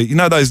actually,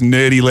 those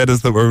nerdy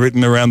letters that were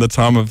written around the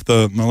time of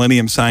the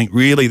Millennium saying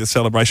really the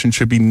celebration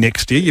should be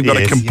next year. You've got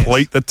to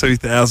complete the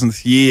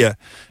 2000th year,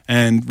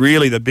 and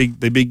really the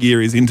big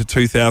year is into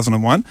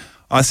 2001.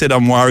 I said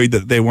I'm worried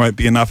that there won't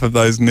be enough of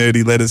those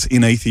nerdy letters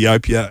in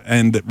Ethiopia,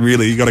 and that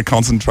really you got to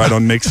concentrate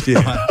on next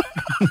year.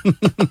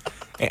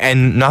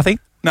 And nothing?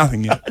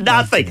 Nothing yet.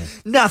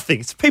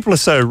 Nothing. People are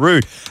so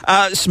rude.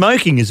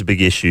 Smoking is a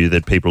big issue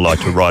that people like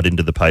to write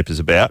into the papers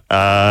about.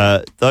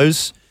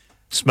 Those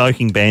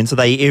smoking bans, are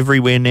they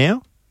everywhere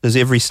now? Does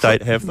every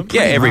state have them?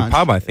 Yeah, every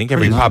pub, I think.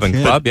 Every pub and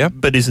club, yeah.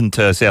 But isn't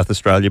South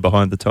Australia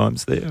behind the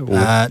times there?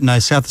 No,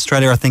 South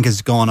Australia, I think,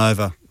 has gone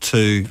over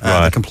to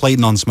the complete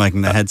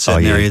non-smoking. They had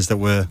certain areas that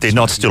were... They're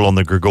not still on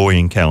the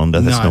Gregorian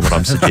calendar. That's not what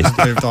I'm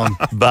suggesting. Moved on.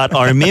 But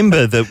I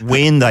remember that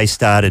when they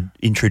started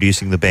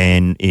introducing the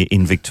ban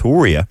in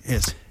Victoria,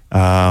 yes,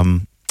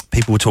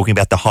 people were talking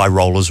about the high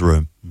rollers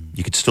room.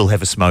 You could still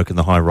have a smoke in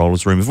the high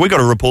rollers room. Have we got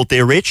a report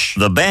there, Rich?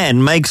 The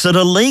ban makes it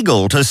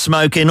illegal to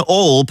smoke in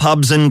all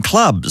pubs and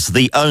clubs,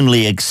 the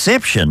only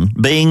exception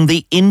being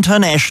the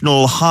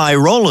International High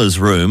Rollers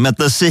Room at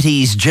the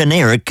city's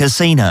generic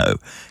casino.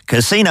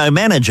 Casino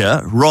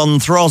manager Ron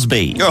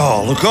Throsby.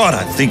 Oh, look, I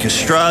don't think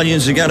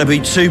Australians are going to be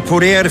too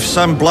put out if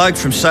some bloke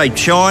from, say,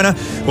 China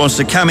wants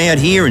to come out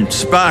here and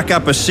spark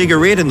up a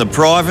cigarette in the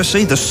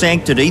privacy, the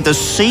sanctity, the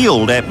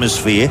sealed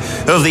atmosphere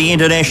of the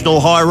International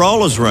High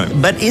Rollers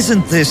Room. But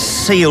isn't this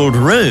sealed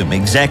room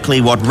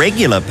exactly what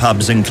regular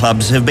pubs and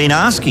clubs have been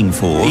asking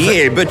for?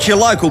 Yeah, but your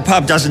local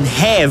pub doesn't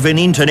have an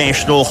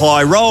International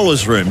High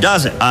Rollers Room,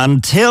 does it?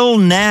 Until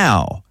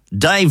now.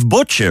 Dave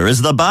Butcher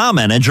is the bar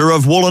manager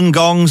of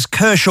Wollongong's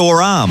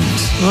Kershaw Arms.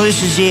 Well,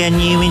 this is our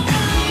new...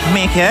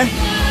 Mecca,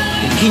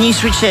 can you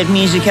switch that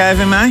music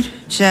over, mate?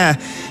 So,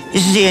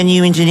 this is our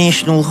new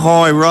International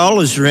High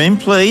Rollers Room.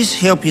 Please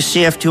help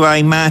yourself to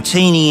a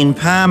martini and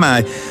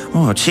Parmo.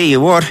 Oh, I'll tell you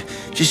what,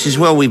 just as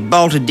well we've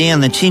bolted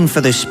down the tin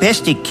for the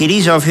spastic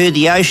kiddies. I've heard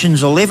the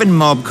Ocean's 11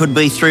 mob could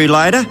be through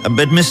later.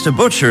 But Mr.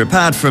 Butcher,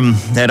 apart from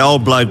that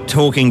old bloke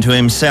talking to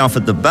himself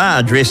at the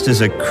bar dressed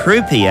as a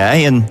croupier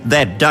and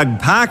that Doug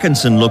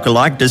Parkinson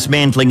lookalike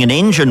dismantling an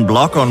engine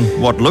block on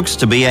what looks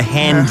to be a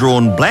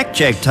hand-drawn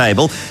blackjack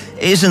table,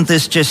 isn't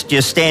this just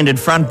your standard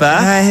front bar?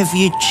 Have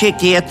you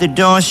checked out the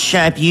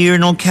dice-shaped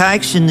urinal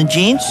cakes and the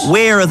gents?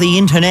 Where are the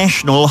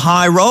International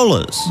High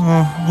Rollers?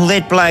 Oh, well,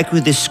 that bloke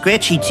with the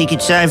scratchy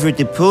tickets over at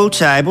the pool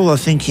table, I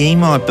think he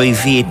might be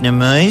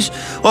Vietnamese.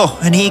 Oh,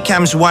 and here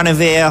comes one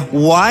of our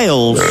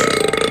whales.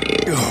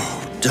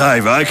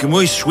 Dave, can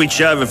we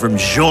switch over from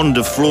Jean de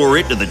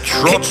Florette to the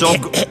trots?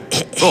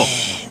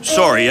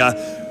 Sorry,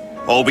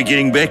 I'll be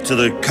getting back to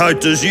the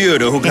Côte d'Azur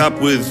to hook up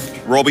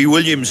with Robbie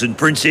Williams and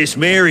Princess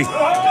Mary.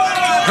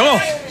 Oh,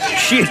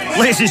 shit,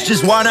 Les has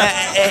just won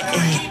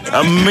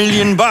 $1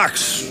 million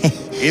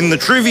in the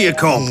trivia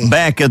comp.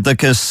 Back at the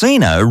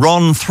casino,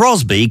 Ron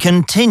Throsby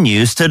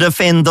continues to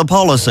defend the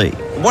policy.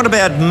 What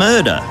about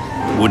murder?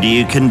 Would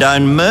you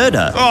condone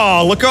murder?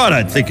 Oh, look, I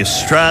don't think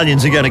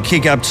Australians are going to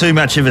kick up too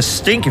much of a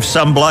stink if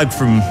some bloke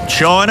from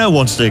China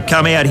wants to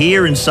come out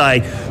here and say,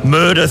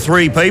 murder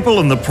 3 people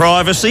in the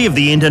privacy of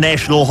the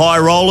International High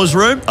Rollers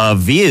Room. A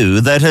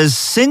view that has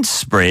since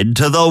spread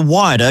to the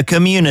wider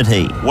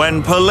community.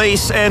 When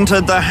police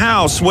entered the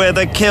house where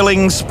the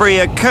killing spree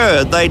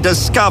occurred, they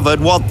discovered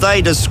what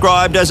they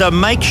described as a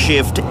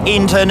makeshift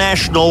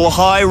International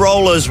High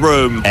Rollers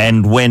Room.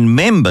 And when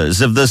members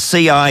of the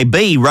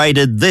CIB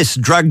raided this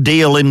drug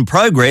deal in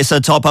progress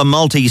atop a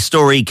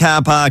multi-storey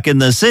car park in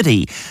the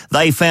city,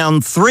 they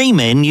found 3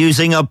 men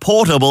using a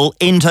portable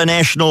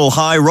International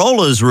High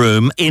Rollers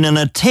Room in an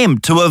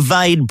attempt to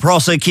evade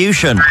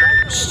prosecution.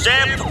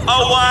 Step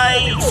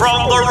away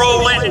from the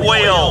roulette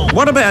wheel.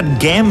 What about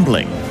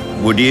gambling?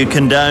 Would you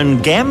condone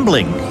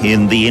gambling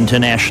in the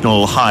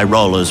International High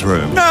Rollers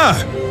Room? No,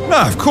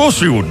 of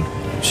course we wouldn't.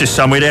 It's just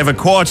somewhere to have a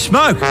quiet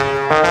smoke.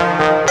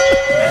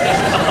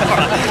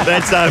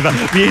 That's over.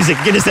 Music,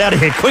 get us out of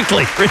here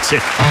quickly,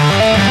 Richard.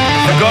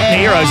 Forgotten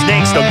Heroes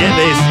next. I'll get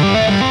this.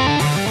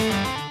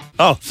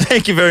 Oh,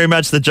 thank you very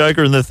much, the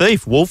Joker and the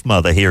Thief.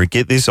 Wolfmother here at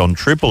Get This on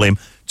Triple M.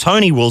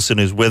 Tony Wilson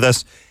is with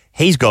us.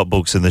 He's got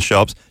books in the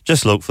shops.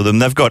 Just look for them.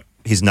 They've got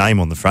his name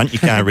on the front. You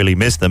can't really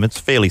miss them. It's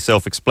fairly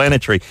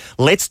self-explanatory.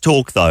 Let's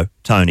talk, though,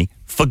 Tony.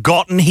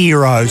 Forgotten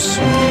Heroes.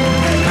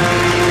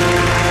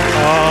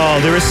 Oh,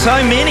 there are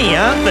so many,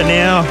 aren't there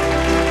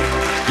now?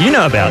 You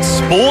know about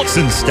sports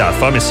and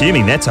stuff. I'm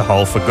assuming that's a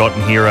whole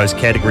Forgotten Heroes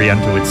category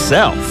unto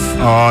itself.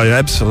 Oh, yeah,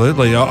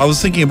 absolutely. I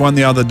was thinking of one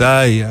the other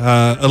day.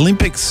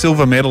 Olympic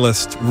silver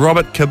medalist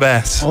Robert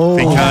Cabas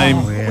became...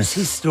 What's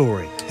his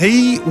story?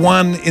 He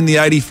won in the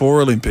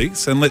 84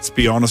 Olympics, and let's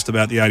be honest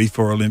about the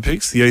 84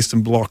 Olympics. The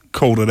Eastern Bloc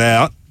called it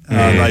out.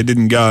 They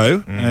didn't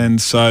go,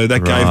 and so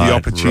that gave the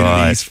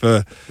opportunities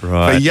for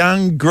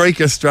young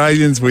Greek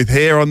Australians with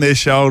hair on their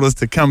shoulders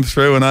to come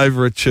through and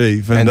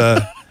overachieve.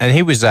 And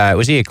he was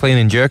he a clean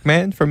and jerk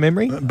man from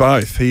memory?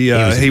 Both. He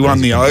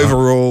won the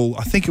overall,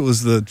 I think it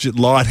was the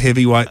light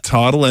heavyweight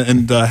title,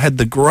 and had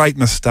the great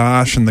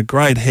moustache and the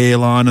great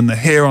hairline and the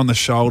hair on the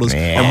shoulders,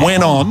 and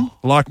went on,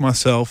 like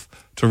myself,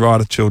 to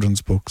write a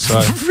children's book. So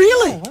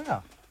Really? Oh,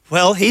 wow.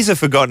 Well, he's a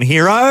forgotten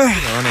hero.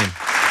 Good on him.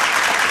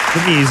 The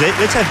music.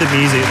 Let's have the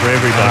music for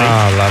everybody.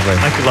 Oh, lovely.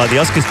 Make it like the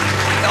Oscars.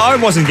 I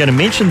wasn't going to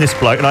mention this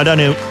bloke, and I don't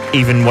know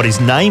even what his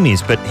name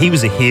is, but he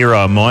was a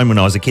hero of mine when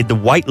I was a kid. The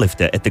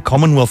weightlifter at the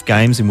Commonwealth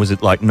Games, and was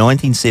it like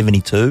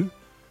 1972?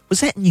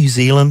 Was that New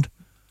Zealand?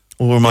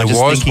 Or am I just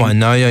thinking? One.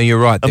 No, you're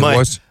right.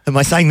 Am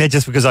I saying that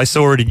just because I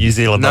saw it in New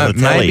Zealand on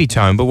the telly? Maybe,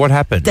 Tone, but what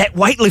happened? That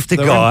weightlifter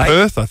They were guy. in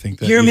Perth, I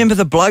think. You remember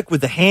the bloke with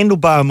the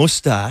handlebar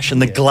moustache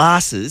and the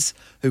glasses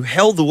who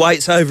held the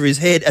weights over his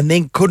head and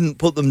then couldn't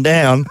put them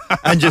down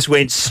and just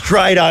went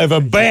straight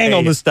over, bang,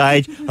 on the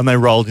stage, and they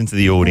rolled into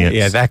the audience.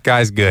 Yeah, that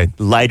guy's good.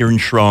 Later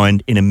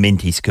enshrined in a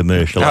Mentis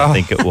commercial, I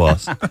think it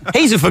was.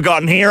 He's a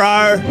forgotten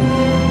hero.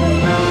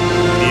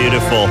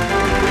 Beautiful.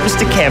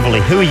 Mr.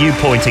 Cavalier, who are you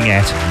pointing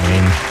at? I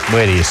mean,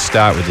 where do you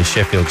start with the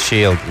Sheffield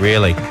Shield,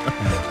 really?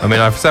 I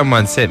mean,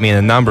 someone sent me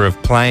a number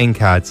of playing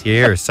cards.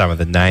 Here are some of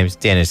the names.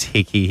 Dennis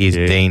Hickey, here's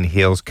Dean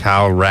Hills,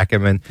 Carl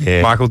Rackerman,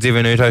 Michael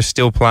Divenuto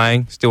still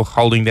playing, still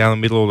holding down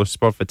the middle of the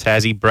spot for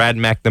Tassie, Brad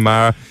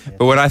McNamara.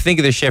 But when I think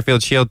of the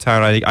Sheffield Shield,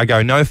 Tone, I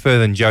go no further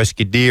than Joe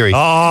Scuderi.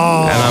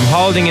 Oh. And I'm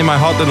holding in my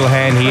hot little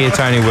hand here,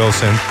 Tony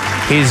Wilson,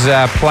 his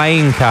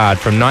playing card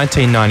from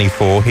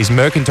 1994, his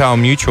Mercantile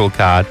Mutual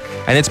card,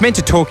 and it's meant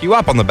to talk you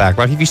up on the back.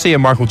 Like if you see a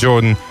Michael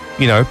Jordan,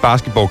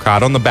 basketball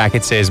card, on the back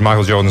it says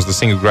Michael Jordan's the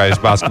single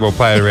greatest basketball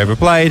player who ever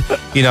played.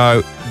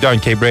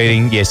 Don't keep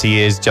reading. Yes,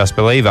 he is. Just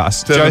believe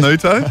us.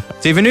 Divenuto?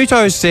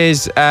 Divenuto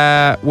says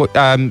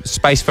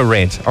space for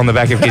rent on the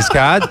back of his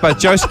card, but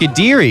Joe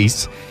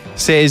Scuderi's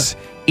says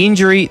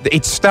injury.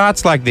 It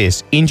starts like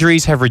this: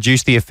 injuries have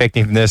reduced the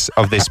effectiveness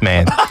of this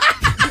man.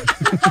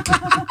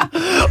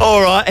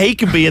 All right, he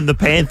can be in the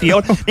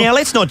pantheon. Now,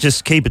 let's not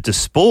just keep it to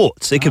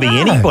sports. It could be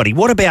anybody.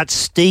 What about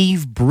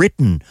Steve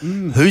Britton?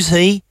 Who's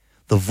he?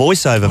 The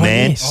voiceover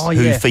man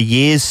who for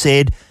years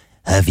said,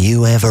 "Have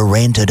you ever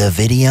rented a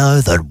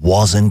video that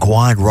wasn't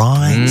quite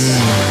right?"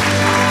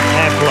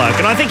 That bloke.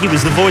 And I think he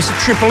was the voice of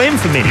Triple M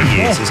for many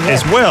years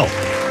as well.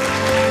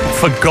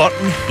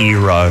 Forgotten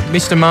hero.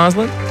 Mr.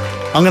 Marsland?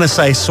 I'm going to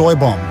say Soy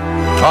Bomb.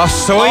 Oh,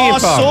 Soy Bomb.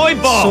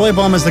 Soy Bomb. Soy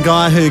Bomb is the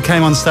guy who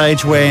came on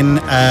stage when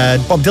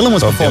Bob Dylan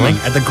was performing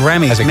at the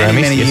Grammys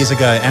many years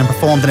ago and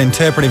performed an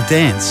interpretive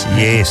dance.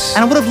 Yes.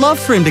 And I would have loved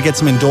for him to get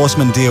some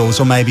endorsement deals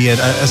or maybe a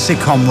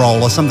sitcom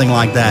role or something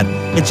like that.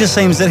 It just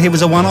seems that he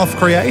was a one-off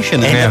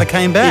creation and never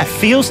came back. It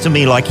feels to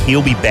me like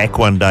he'll be back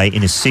one day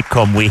in a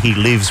sitcom where he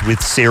lives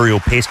with serial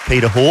pest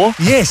Peter Hoare.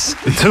 Yes.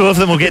 The two of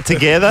them will get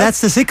together.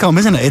 That's the sitcom,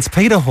 isn't it? It's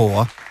Peter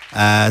Hoare,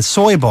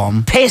 Soy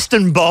Bomb. Pest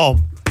and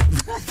Bomb.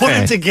 Put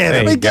it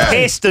together.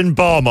 Pest and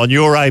Bomb on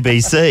your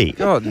ABC.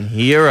 Forgotten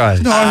heroes.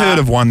 No, I heard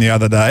of one the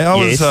other day.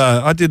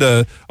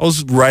 I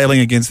was railing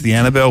against the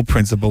Annabelle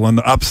principle and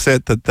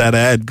upset that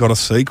ad got a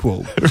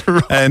sequel.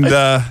 And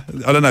I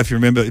don't know if you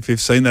remember, if you've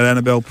seen that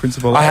Annabelle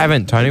principle. I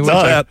haven't, Tony. It's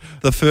about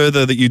the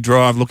further that you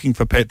drive looking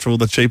for petrol,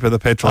 the cheaper the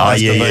petrol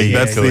has to be.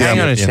 That's the Hang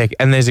on a sec.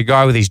 And there's a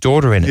guy with his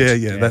daughter in it.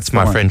 Yeah, that's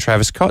my friend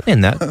Travis Cotton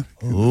in that.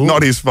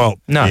 Not his fault.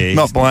 No.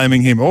 Not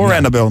blaming him or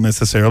Annabelle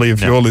necessarily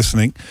if you're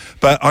listening.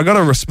 But I got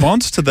a response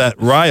to that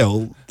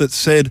rail that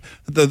said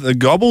that the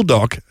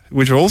Gobbledoc,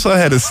 which also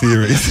had a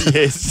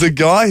series, the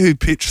guy who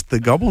pitched the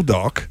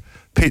Gobbledoc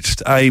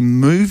pitched a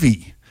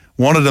movie.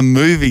 Wanted a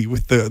movie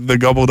with the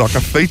Gobbledoc, a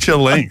feature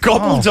length.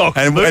 Gobbledoc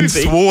movie? And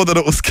swore that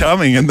it was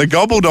coming. And the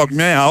Gobbledoc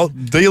now,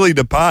 dearly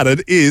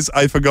departed, is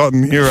a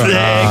forgotten hero.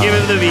 Yeah, give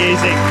him the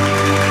music.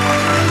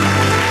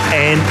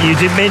 And you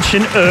did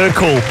mention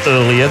Urkel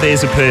earlier.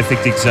 There's a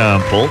perfect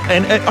example.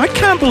 And I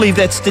can't believe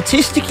that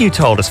statistic you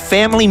told us.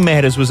 Family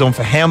Matters was on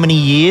for how many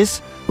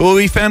years? Well,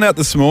 we found out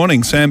this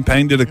morning. Sam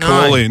Pang did a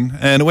call-in,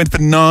 and it went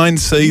for 9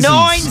 seasons.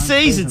 9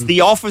 seasons.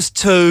 The Office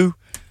 2,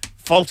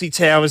 Fawlty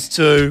Towers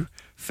 2,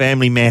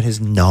 Family Matters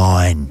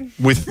 9.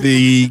 With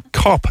the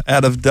cop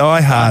out of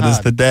Die Hard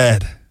as the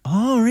dad.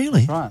 Oh,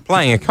 really? Right.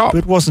 Playing a cop.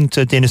 It wasn't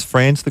Dennis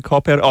Franz the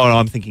cop out? Oh, no,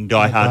 I'm thinking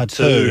Die Hard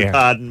 2. Yeah.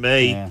 Pardon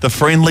me. Yeah. The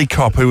friendly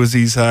cop who was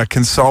his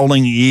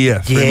consoling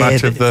ear through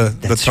much of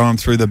the time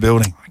through the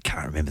building. I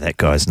can't remember that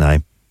guy's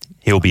name.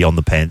 He'll be on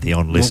the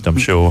Pantheon list, I'm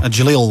sure.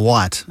 Jaleel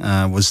White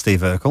was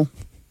Steve Urkel.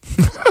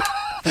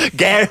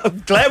 Gary, I'm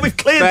glad we've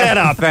cleared that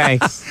up.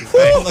 Thanks.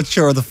 I'm not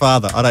sure of the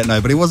father. I don't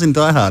know, but he was in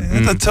Die Hard.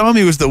 At the time,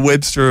 he was the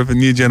Webster of a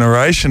new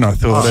generation, I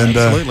thought.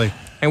 Absolutely.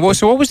 And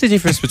so what was the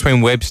difference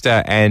between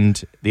Webster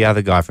and the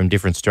other guy from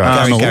Different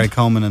Strokes? Gary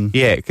Coleman and...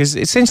 Yeah, because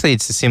essentially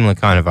it's a similar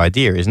kind of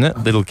idea, isn't it?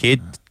 Little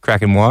kid,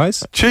 cracking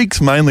wise. Cheeks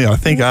mainly. I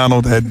think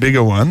Arnold had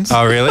bigger ones.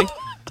 Oh, really?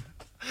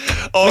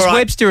 Was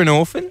Webster an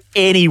orphan?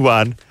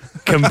 Anyone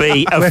can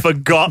be a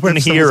forgotten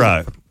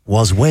hero.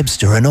 Was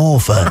Webster an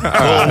orphan?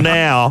 Well,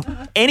 now,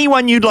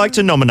 anyone you'd like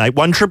to nominate,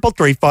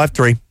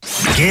 133353.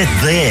 Get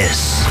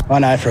this. I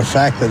know for a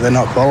fact that they're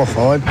not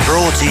qualified.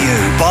 Brought to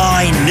you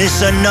by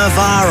Nissan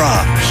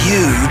Navara.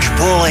 Huge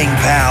pulling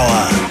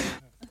power.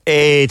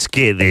 It's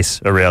Get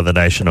This around the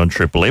nation on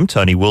Triple M.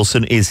 Tony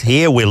Wilson is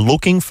here. We're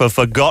looking for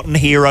forgotten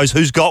heroes.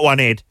 Who's got one,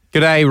 Ed?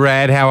 G'day,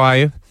 Rad. How are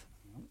you?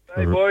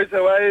 Hey, boys.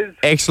 How are you?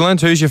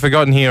 Excellent. Who's your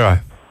forgotten hero?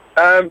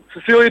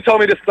 Cecilia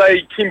told me to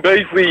say Kim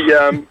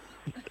Beazley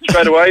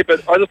straight away, but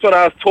I just want to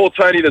ask Tall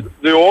Tony,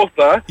 the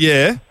author.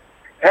 Yeah.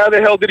 How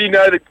the hell did he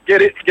know that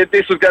Get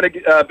This was going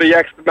to be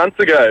axed months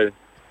ago?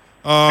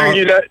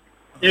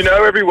 You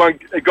know everyone,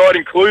 God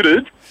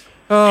included.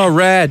 Oh,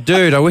 rad,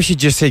 dude. I wish you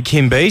just said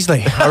Kim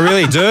Beazley. I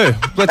really do.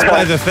 Let's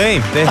play the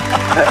theme.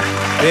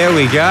 There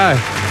we go.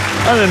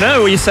 I don't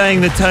know. Were you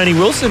saying that Tony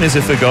Wilson is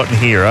a forgotten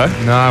hero?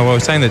 No, well, we're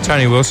saying that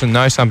Tony Wilson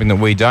knows something that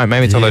we don't.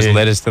 Maybe it's all those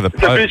letters to the It's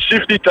a Pope. bit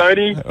shifty,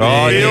 Tony.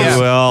 Oh, yeah.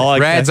 Well,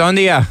 Rad's on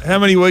to you. How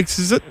many weeks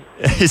is it?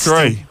 It's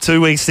 3. 2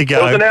 weeks to It was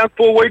go. announced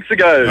 4 weeks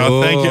ago.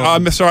 Oh, thank you.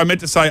 I'm sorry, I meant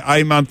to say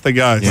a month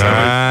ago.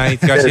 Nah, he's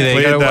got you there.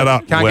 You Cleared that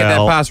up. Can't get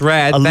that past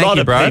Rad. A Thank lot you,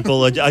 of bro.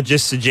 people are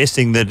just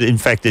suggesting that, in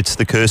fact, it's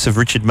the curse of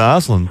Richard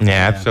Marsland.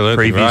 Yeah, absolutely.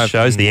 Previous right.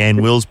 shows, the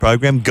Ann Wills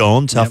program,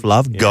 gone. Tough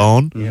Love,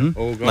 gone.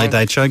 All gone. Late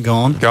Date Show,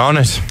 gone. Gone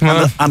it.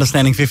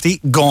 Understanding 50,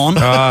 gone.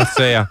 Oh,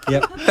 see ya.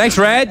 Yep. Thanks,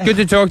 Rad. Good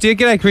to talk to you.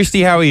 G'day,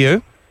 Christy. How are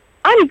you?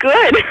 I'm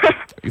good.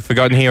 You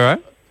forgotten hero?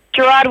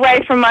 Gerard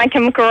Way from My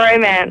Chemical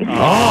Romance.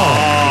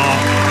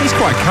 He's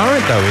quite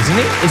current, though, isn't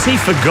he? Is he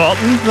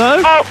forgotten,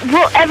 though? Oh,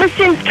 well, ever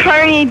since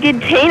Tony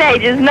did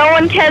Teenagers, no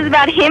one cares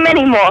about him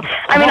anymore.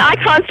 I mean, I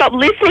can't stop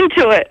listening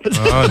to it.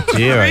 Oh,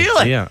 dear.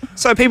 Really? Oh, dear.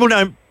 So people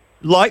don't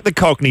like the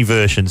Cockney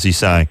versions, you're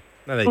saying?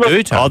 No, they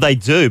do, Tom. Oh, they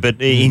do,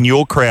 but in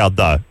your crowd,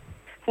 though?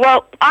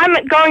 Well, I'm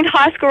going to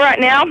high school right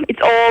now. It's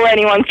all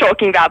anyone's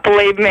talking about,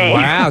 believe me.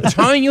 Wow,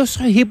 Tone, you're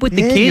so hip with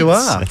the kids. you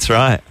are. That's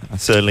right. I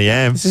certainly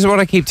am. This is what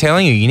I keep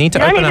telling you. You need to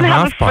You don't open even a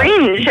have half a pipe.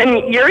 fringe,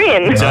 and you're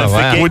in. Don't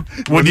wow.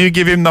 forget. Would you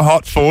give him the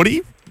hot 40? He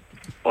could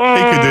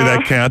do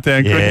that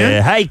countdown, couldn't you?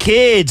 Yeah. Hey,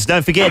 kids,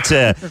 don't forget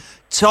to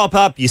top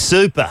up your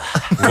super.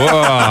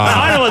 Whoa.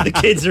 I know what the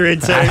kids are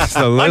into.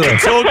 Absolutely. I can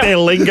talk their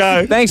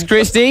lingo. Thanks,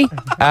 Christy.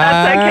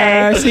 That's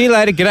okay. See you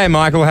later. G'day,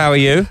 Michael. How are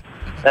you?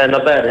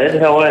 Not bad,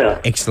 Ed. How are you?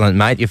 Excellent,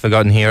 mate. Your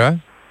forgotten hero?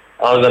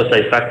 I've got to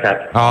say Fat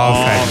Cat. Oh,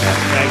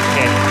 Fat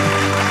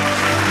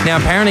Cat. Now,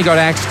 apparently got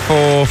axed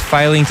for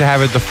failing to have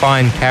a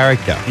defined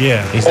character.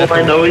 Yeah. Is All that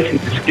I know is he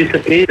just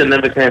disappeared and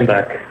never came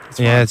back.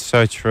 Yeah, it's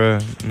so true.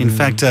 In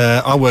fact,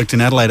 I worked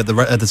in Adelaide at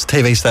this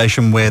TV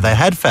station where they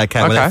had Fat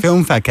Cat, where Okay. they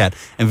filmed Fat Cat,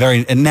 and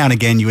now and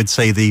again you would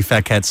see the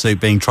Fat Cat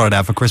suit being trotted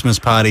out for Christmas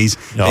parties,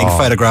 being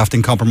photographed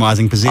in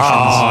compromising positions.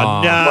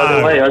 Oh, no. By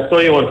the way, I saw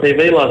you on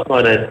TV last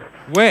night, Ed.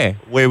 Where?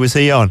 Where was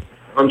he on?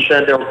 On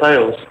Chandel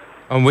Tales.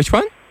 On which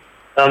one?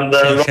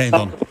 The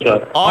Shandon.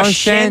 show. Oh,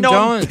 Shandon.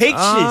 Shandon Pictures.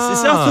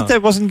 I thought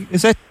that wasn't...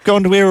 Is that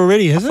gone to air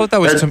already, has I it? thought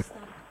that was...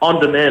 On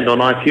demand on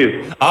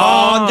IQ.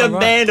 On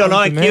demand on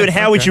right. IQ. On And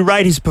how would demand, you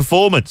rate his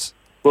performance?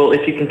 Well,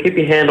 if you can keep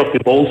your hand off your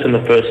balls in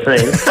the first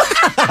scene.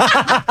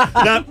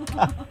 No,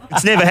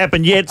 it's never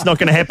happened yet. It's not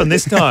going to happen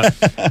this time.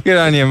 Good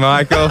on you,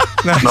 Michael.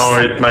 No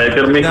worries, mate.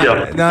 Gonna miss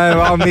you.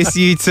 No, I'll miss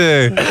you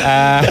too.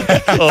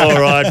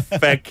 All right,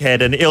 Fat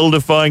Cat, an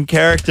ill-defined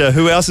character.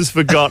 Who else is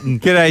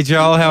forgotten? G'day,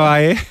 Joel. How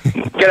are you?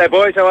 G'day,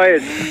 boys. How are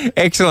you?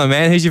 Excellent,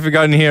 man. Who's your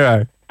forgotten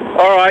hero?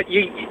 All right.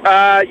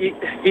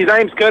 His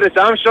name's Curtis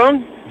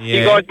Armstrong.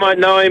 Yeah. You guys might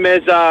know him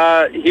as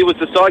he was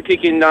the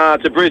sidekick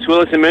to Bruce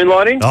Willis in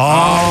Moonlighting. Oh,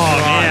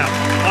 now.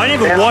 I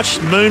never watched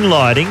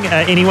Moonlighting.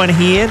 Anyone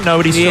here know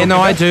what he's Yeah, talking no,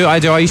 about? I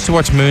do. I used to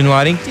watch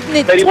Moonlighting.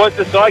 But he was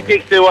the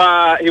sidekick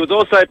to. He was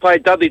also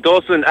played Dudley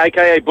Dawson,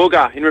 aka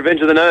Booger, in Revenge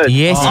of the Nerds.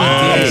 Yes,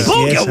 he did.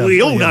 Booger, Yes,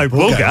 we all know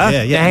Booger.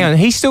 Yeah, Now, hang on.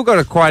 He's still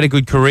got quite a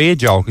good career,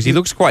 Joel, because he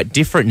looks quite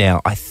different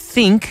now. I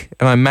think,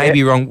 and I may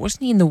be wrong,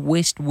 wasn't he in the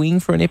West Wing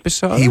for an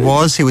episode? He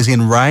was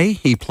in Ray.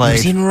 He played...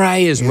 He was in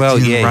Ray as He well,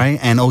 was in yeah. Ray,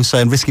 and also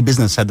in Risky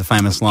Business had the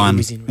famous line,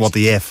 was in what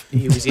the F?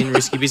 He was in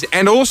Risky Business.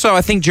 And also,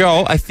 I think,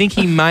 Joel,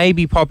 he may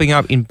be popping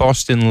up in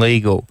Boston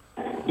Legal.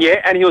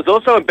 Yeah, and he was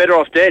also in Better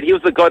Off Dead. He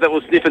was the guy that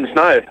was sniffing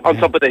snow on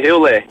top of the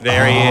hill there.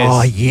 There he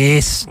Oh, is.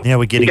 yes. Now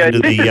we're He getting goes, into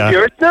this is the...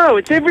 pure snow.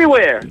 It's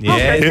everywhere. Yeah.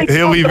 Okay,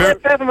 He'll be very...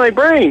 half of my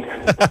brain.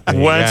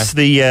 Once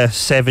the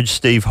Savage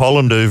Steve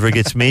Holland oeuvre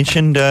gets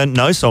mentioned,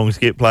 no songs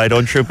get played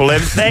on Triple M.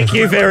 Thank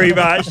you very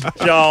much,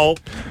 Joel.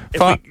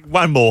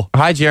 One more.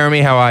 Hi,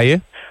 Jeremy. How are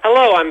you?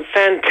 Hello, I'm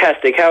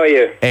fantastic. How are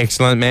you?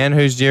 Excellent, man.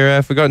 Who's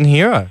your forgotten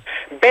hero?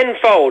 Ben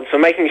Folds for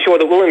making sure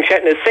that William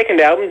Shatner's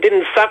second album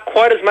didn't suck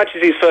quite as much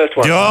as his first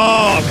one.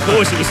 Oh, of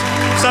course. It was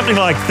something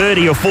like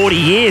 30 or 40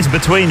 years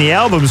between the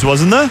albums,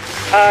 wasn't there?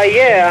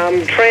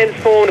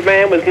 Transformed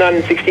Man was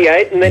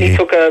 1968, and then he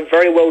took a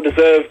very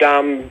well-deserved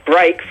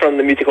break from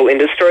the musical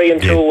industry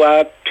until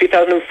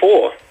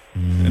 2004.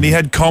 And he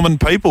had Common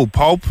People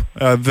Pulp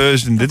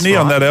version, didn't he,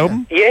 on that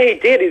album? Yeah, he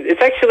did.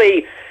 It's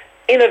actually,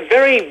 in a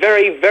very,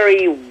 very,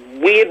 very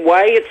weird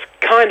way, it's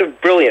kind of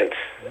brilliant.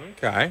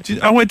 Okay.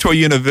 I went to a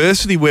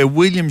university where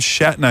William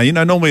Shatner,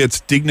 normally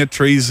it's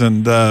dignitaries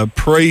and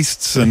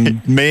priests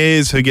and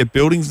mayors who get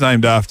buildings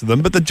named after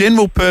them, but the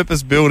general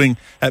purpose building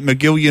at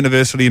McGill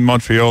University in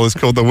Montreal is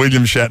called the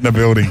William Shatner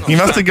Building. He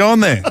must have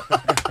gone there.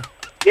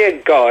 Yeah,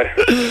 God.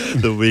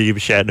 The William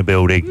Shatner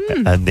building,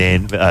 and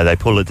then they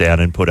pull it down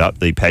and put up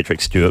the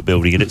Patrick Stewart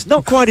building, and it's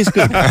not quite as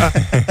good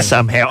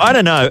somehow. I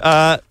don't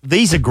know.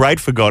 These are great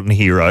forgotten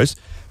heroes.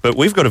 But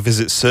we've got to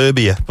visit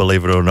Serbia,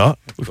 believe it or not.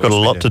 We've got a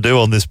lot to do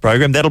on this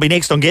program. That'll be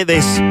next on Get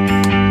This. All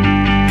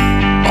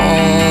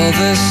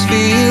this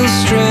feels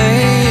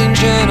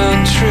strange and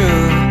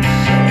untrue,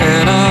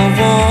 and I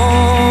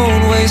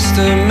won't waste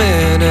a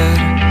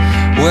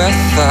minute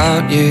with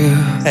without you.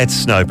 That's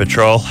Snow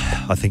Patrol.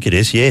 I think it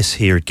is, yes,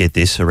 here at Get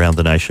This Around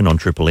the Nation on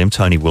Triple M.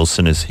 Tony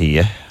Wilson is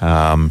here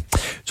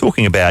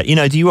talking about,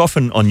 do you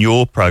often on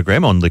your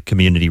program, on the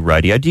community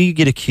radio, do you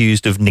get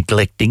accused of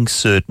neglecting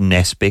certain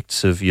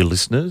aspects of your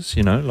listeners,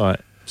 like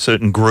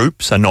certain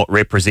groups are not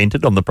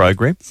represented on the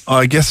program?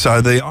 I guess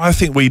so. I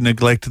think we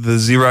neglect the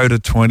 0 to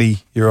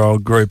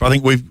 20-year-old group. I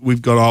think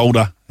we've got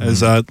older.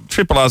 As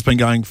Triple R's been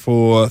going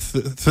for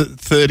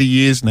 30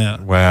 years now.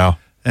 Wow.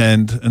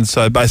 And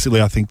so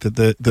basically I think that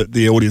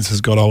the audience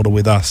has got older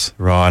with us.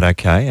 Right,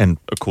 okay. And,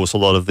 of course, a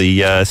lot of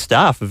the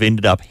staff have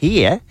ended up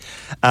here.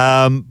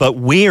 But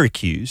we're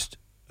accused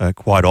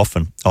quite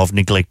often of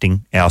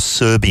neglecting our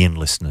Serbian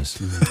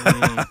listeners.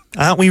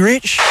 Aren't we,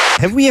 Rich?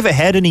 Have we ever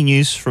had any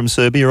news from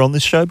Serbia on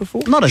this show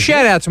before? Not a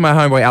shout out to my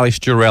homeboy Alex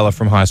Jurella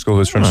from high school,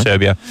 who's from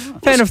Serbia.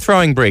 Fan of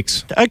throwing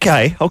bricks.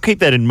 Okay, I'll keep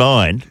that in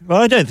mind.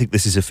 Well, I don't think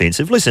this is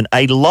offensive. Listen,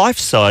 a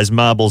life-size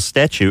marble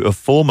statue of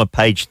former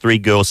Page 3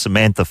 girl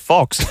Samantha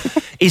Fox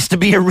is to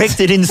be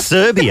erected in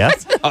Serbia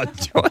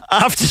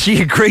after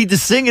she agreed to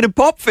sing at a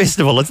pop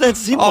festival. It's that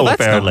simple,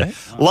 apparently.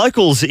 Nice.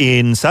 Locals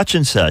in such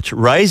and such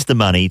raised the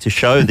money to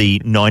show the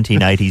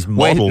 1980s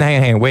model.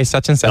 Hang on, where's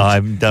such and such?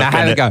 Have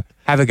a go.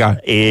 Have a go.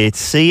 It's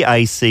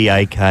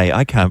CACAK.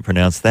 I can't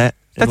pronounce that.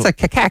 That's a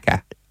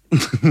kakaka.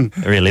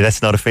 Really,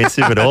 that's not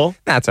offensive at all?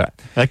 That's all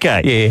right.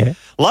 Okay. Yeah.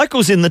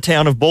 Locals in the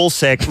town of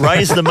Ballsack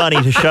raised the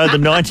money to show the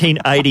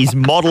 1980s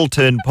model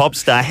turned pop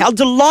star how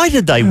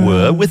delighted they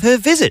were with her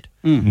visit.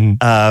 Fan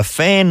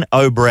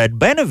Obrad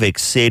Banovic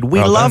said,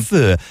 "We love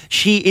her.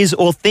 She is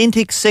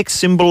authentic sex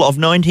symbol of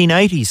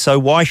 1980s, so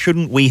why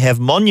shouldn't we have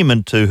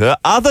monument to her?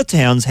 Other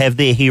towns have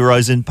their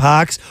heroes in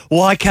parks.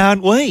 Why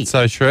can't we?"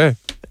 So true.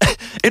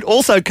 It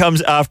also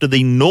comes after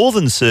the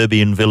northern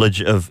Serbian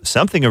village of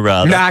something or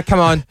other. Nah, come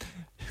on.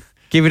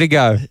 Give it a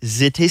go.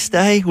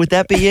 Zetiste, would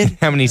that be it?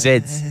 How many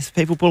Zs? There's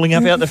people pulling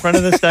up out the front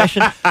of the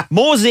station.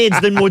 More Zs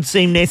than would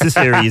seem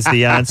necessary is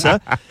the answer.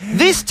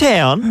 This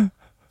town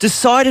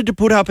decided to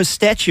put up a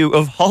statue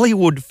of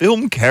Hollywood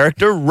film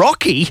character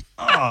Rocky.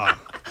 A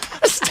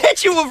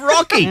statue of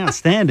Rocky.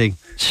 Outstanding.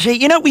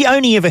 We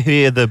only ever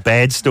hear the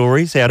bad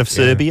stories out of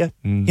Serbia.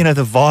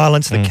 The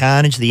violence, the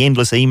carnage, the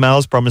endless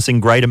emails promising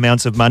great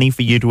amounts of money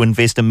for you to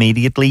invest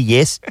immediately,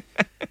 yes.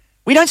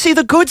 We don't see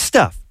the good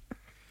stuff.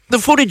 The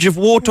footage of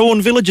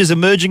war-torn villagers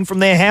emerging from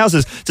their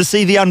houses to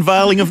see the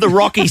unveiling of the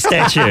Rocky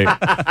statue.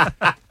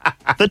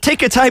 The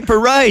ticker tape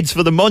parades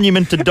for the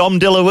monument to Dom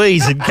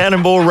DeLuise in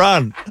Cannonball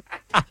Run.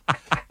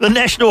 The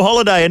national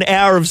holiday, an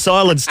hour of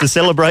silence to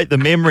celebrate the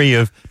memory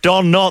of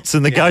Don Knotts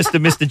and the ghost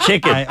of Mr.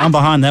 Chicken. Hey, I'm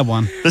behind that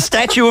one. The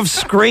statue of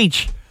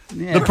Screech.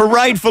 The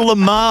parade for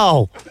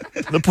Lamal,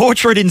 the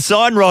portrait in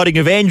sign writing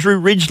of Andrew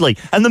Ridgely,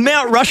 and the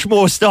Mount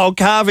Rushmore-style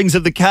carvings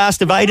of the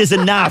cast of Eight is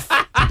Enough.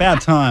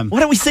 About time.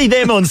 Why don't we see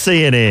them on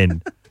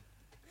CNN?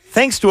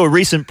 Thanks to a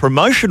recent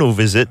promotional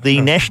visit,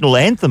 the national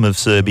anthem of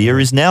Serbia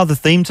is now the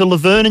theme to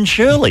Laverne and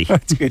Shirley.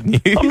 That's good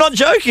news. I'm not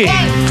joking. 1,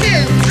 2, 3,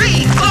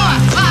 4,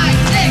 5,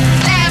 6,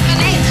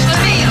 7, 8,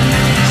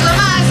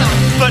 Slamazo.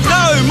 But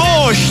no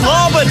more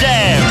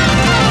Schloberdam.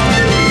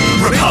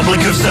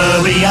 Republic of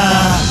Serbia.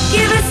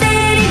 Give us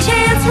any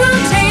chance,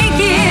 we'll take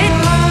it.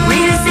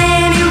 Read us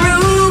any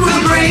rule,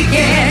 we'll break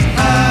it.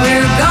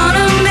 We're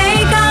gonna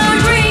make our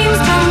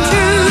dreams come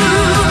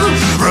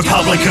true.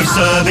 Republic of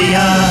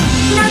Serbia.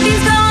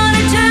 Nothing's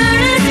gonna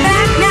turn us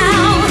back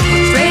now.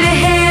 Straight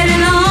ahead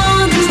and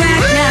on the track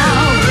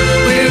now.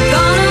 We're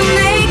gonna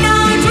make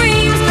our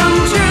dreams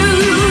come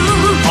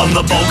true. On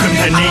the Balkan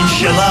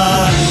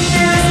Peninsula.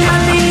 There's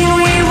nothing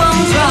we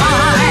won't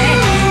try.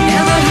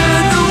 Never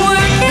heard the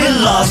word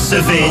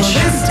Milosevic.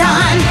 this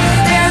time.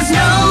 There's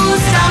no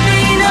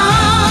stopping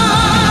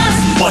us.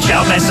 Watch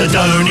out,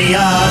 Macedonia.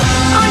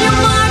 On your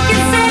mark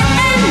and set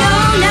and go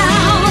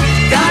now.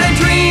 Got a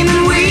dream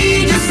and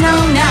we just know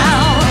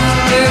now.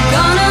 We're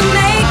gonna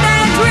make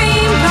that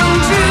dream come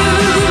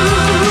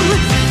true.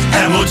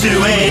 And we'll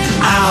do it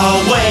our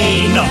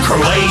way, not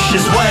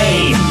Croatia's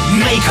way.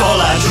 Make all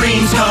our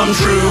dreams come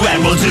true.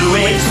 And we'll do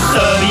it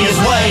Serbia's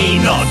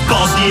way, not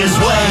Bosnia's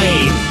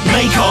way.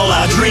 Make all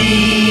our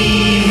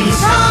dreams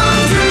come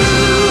true.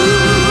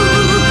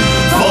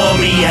 For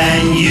me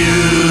and you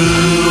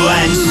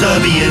and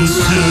Serbians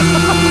too.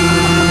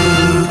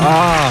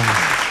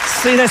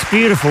 See, that's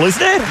beautiful,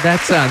 isn't it?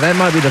 That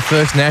might be the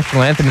first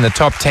national anthem in the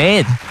top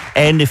 10.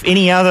 And if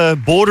any other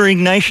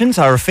bordering nations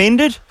are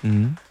offended,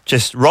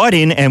 just write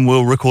in and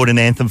we'll record an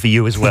anthem for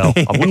you as well.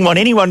 I wouldn't want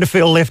anyone to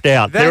feel left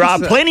out. There are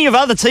plenty of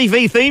other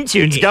TV theme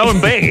tunes going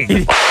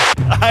big.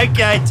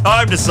 Okay,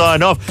 time to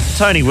sign off.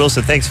 Tony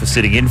Wilson, thanks for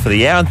sitting in for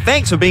the hour, and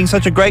thanks for being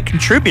such a great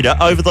contributor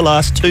over the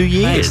last 2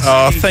 years.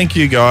 Oh, thank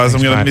you, guys.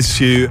 I'm going to miss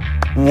you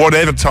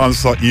whatever time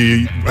slot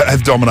you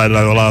have dominated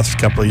over the last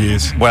couple of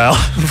years. Well,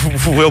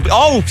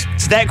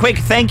 it's that quick.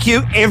 Thank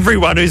you,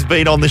 everyone who's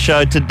been on the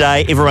show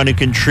today, everyone who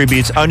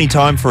contributes. Only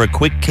time for a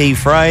quick key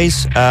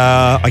phrase.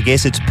 I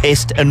guess it's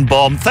pest and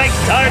bomb. Thanks,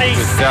 Tony.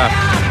 Good stuff.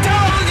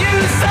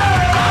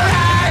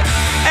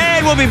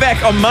 And we'll be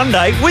back on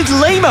Monday with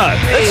Limo.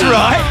 That's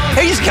right.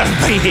 He's going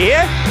to be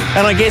here.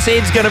 And I guess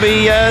Ed's going to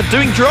be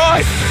doing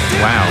drive.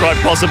 Wow. Quite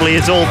possibly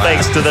it's all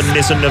thanks to the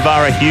Nissan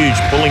Navara. Huge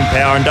pulling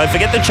power. And don't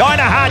forget the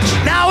China Hutch.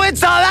 Now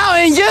it's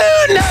allowing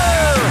you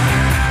know.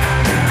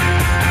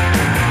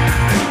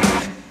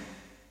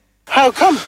 How come?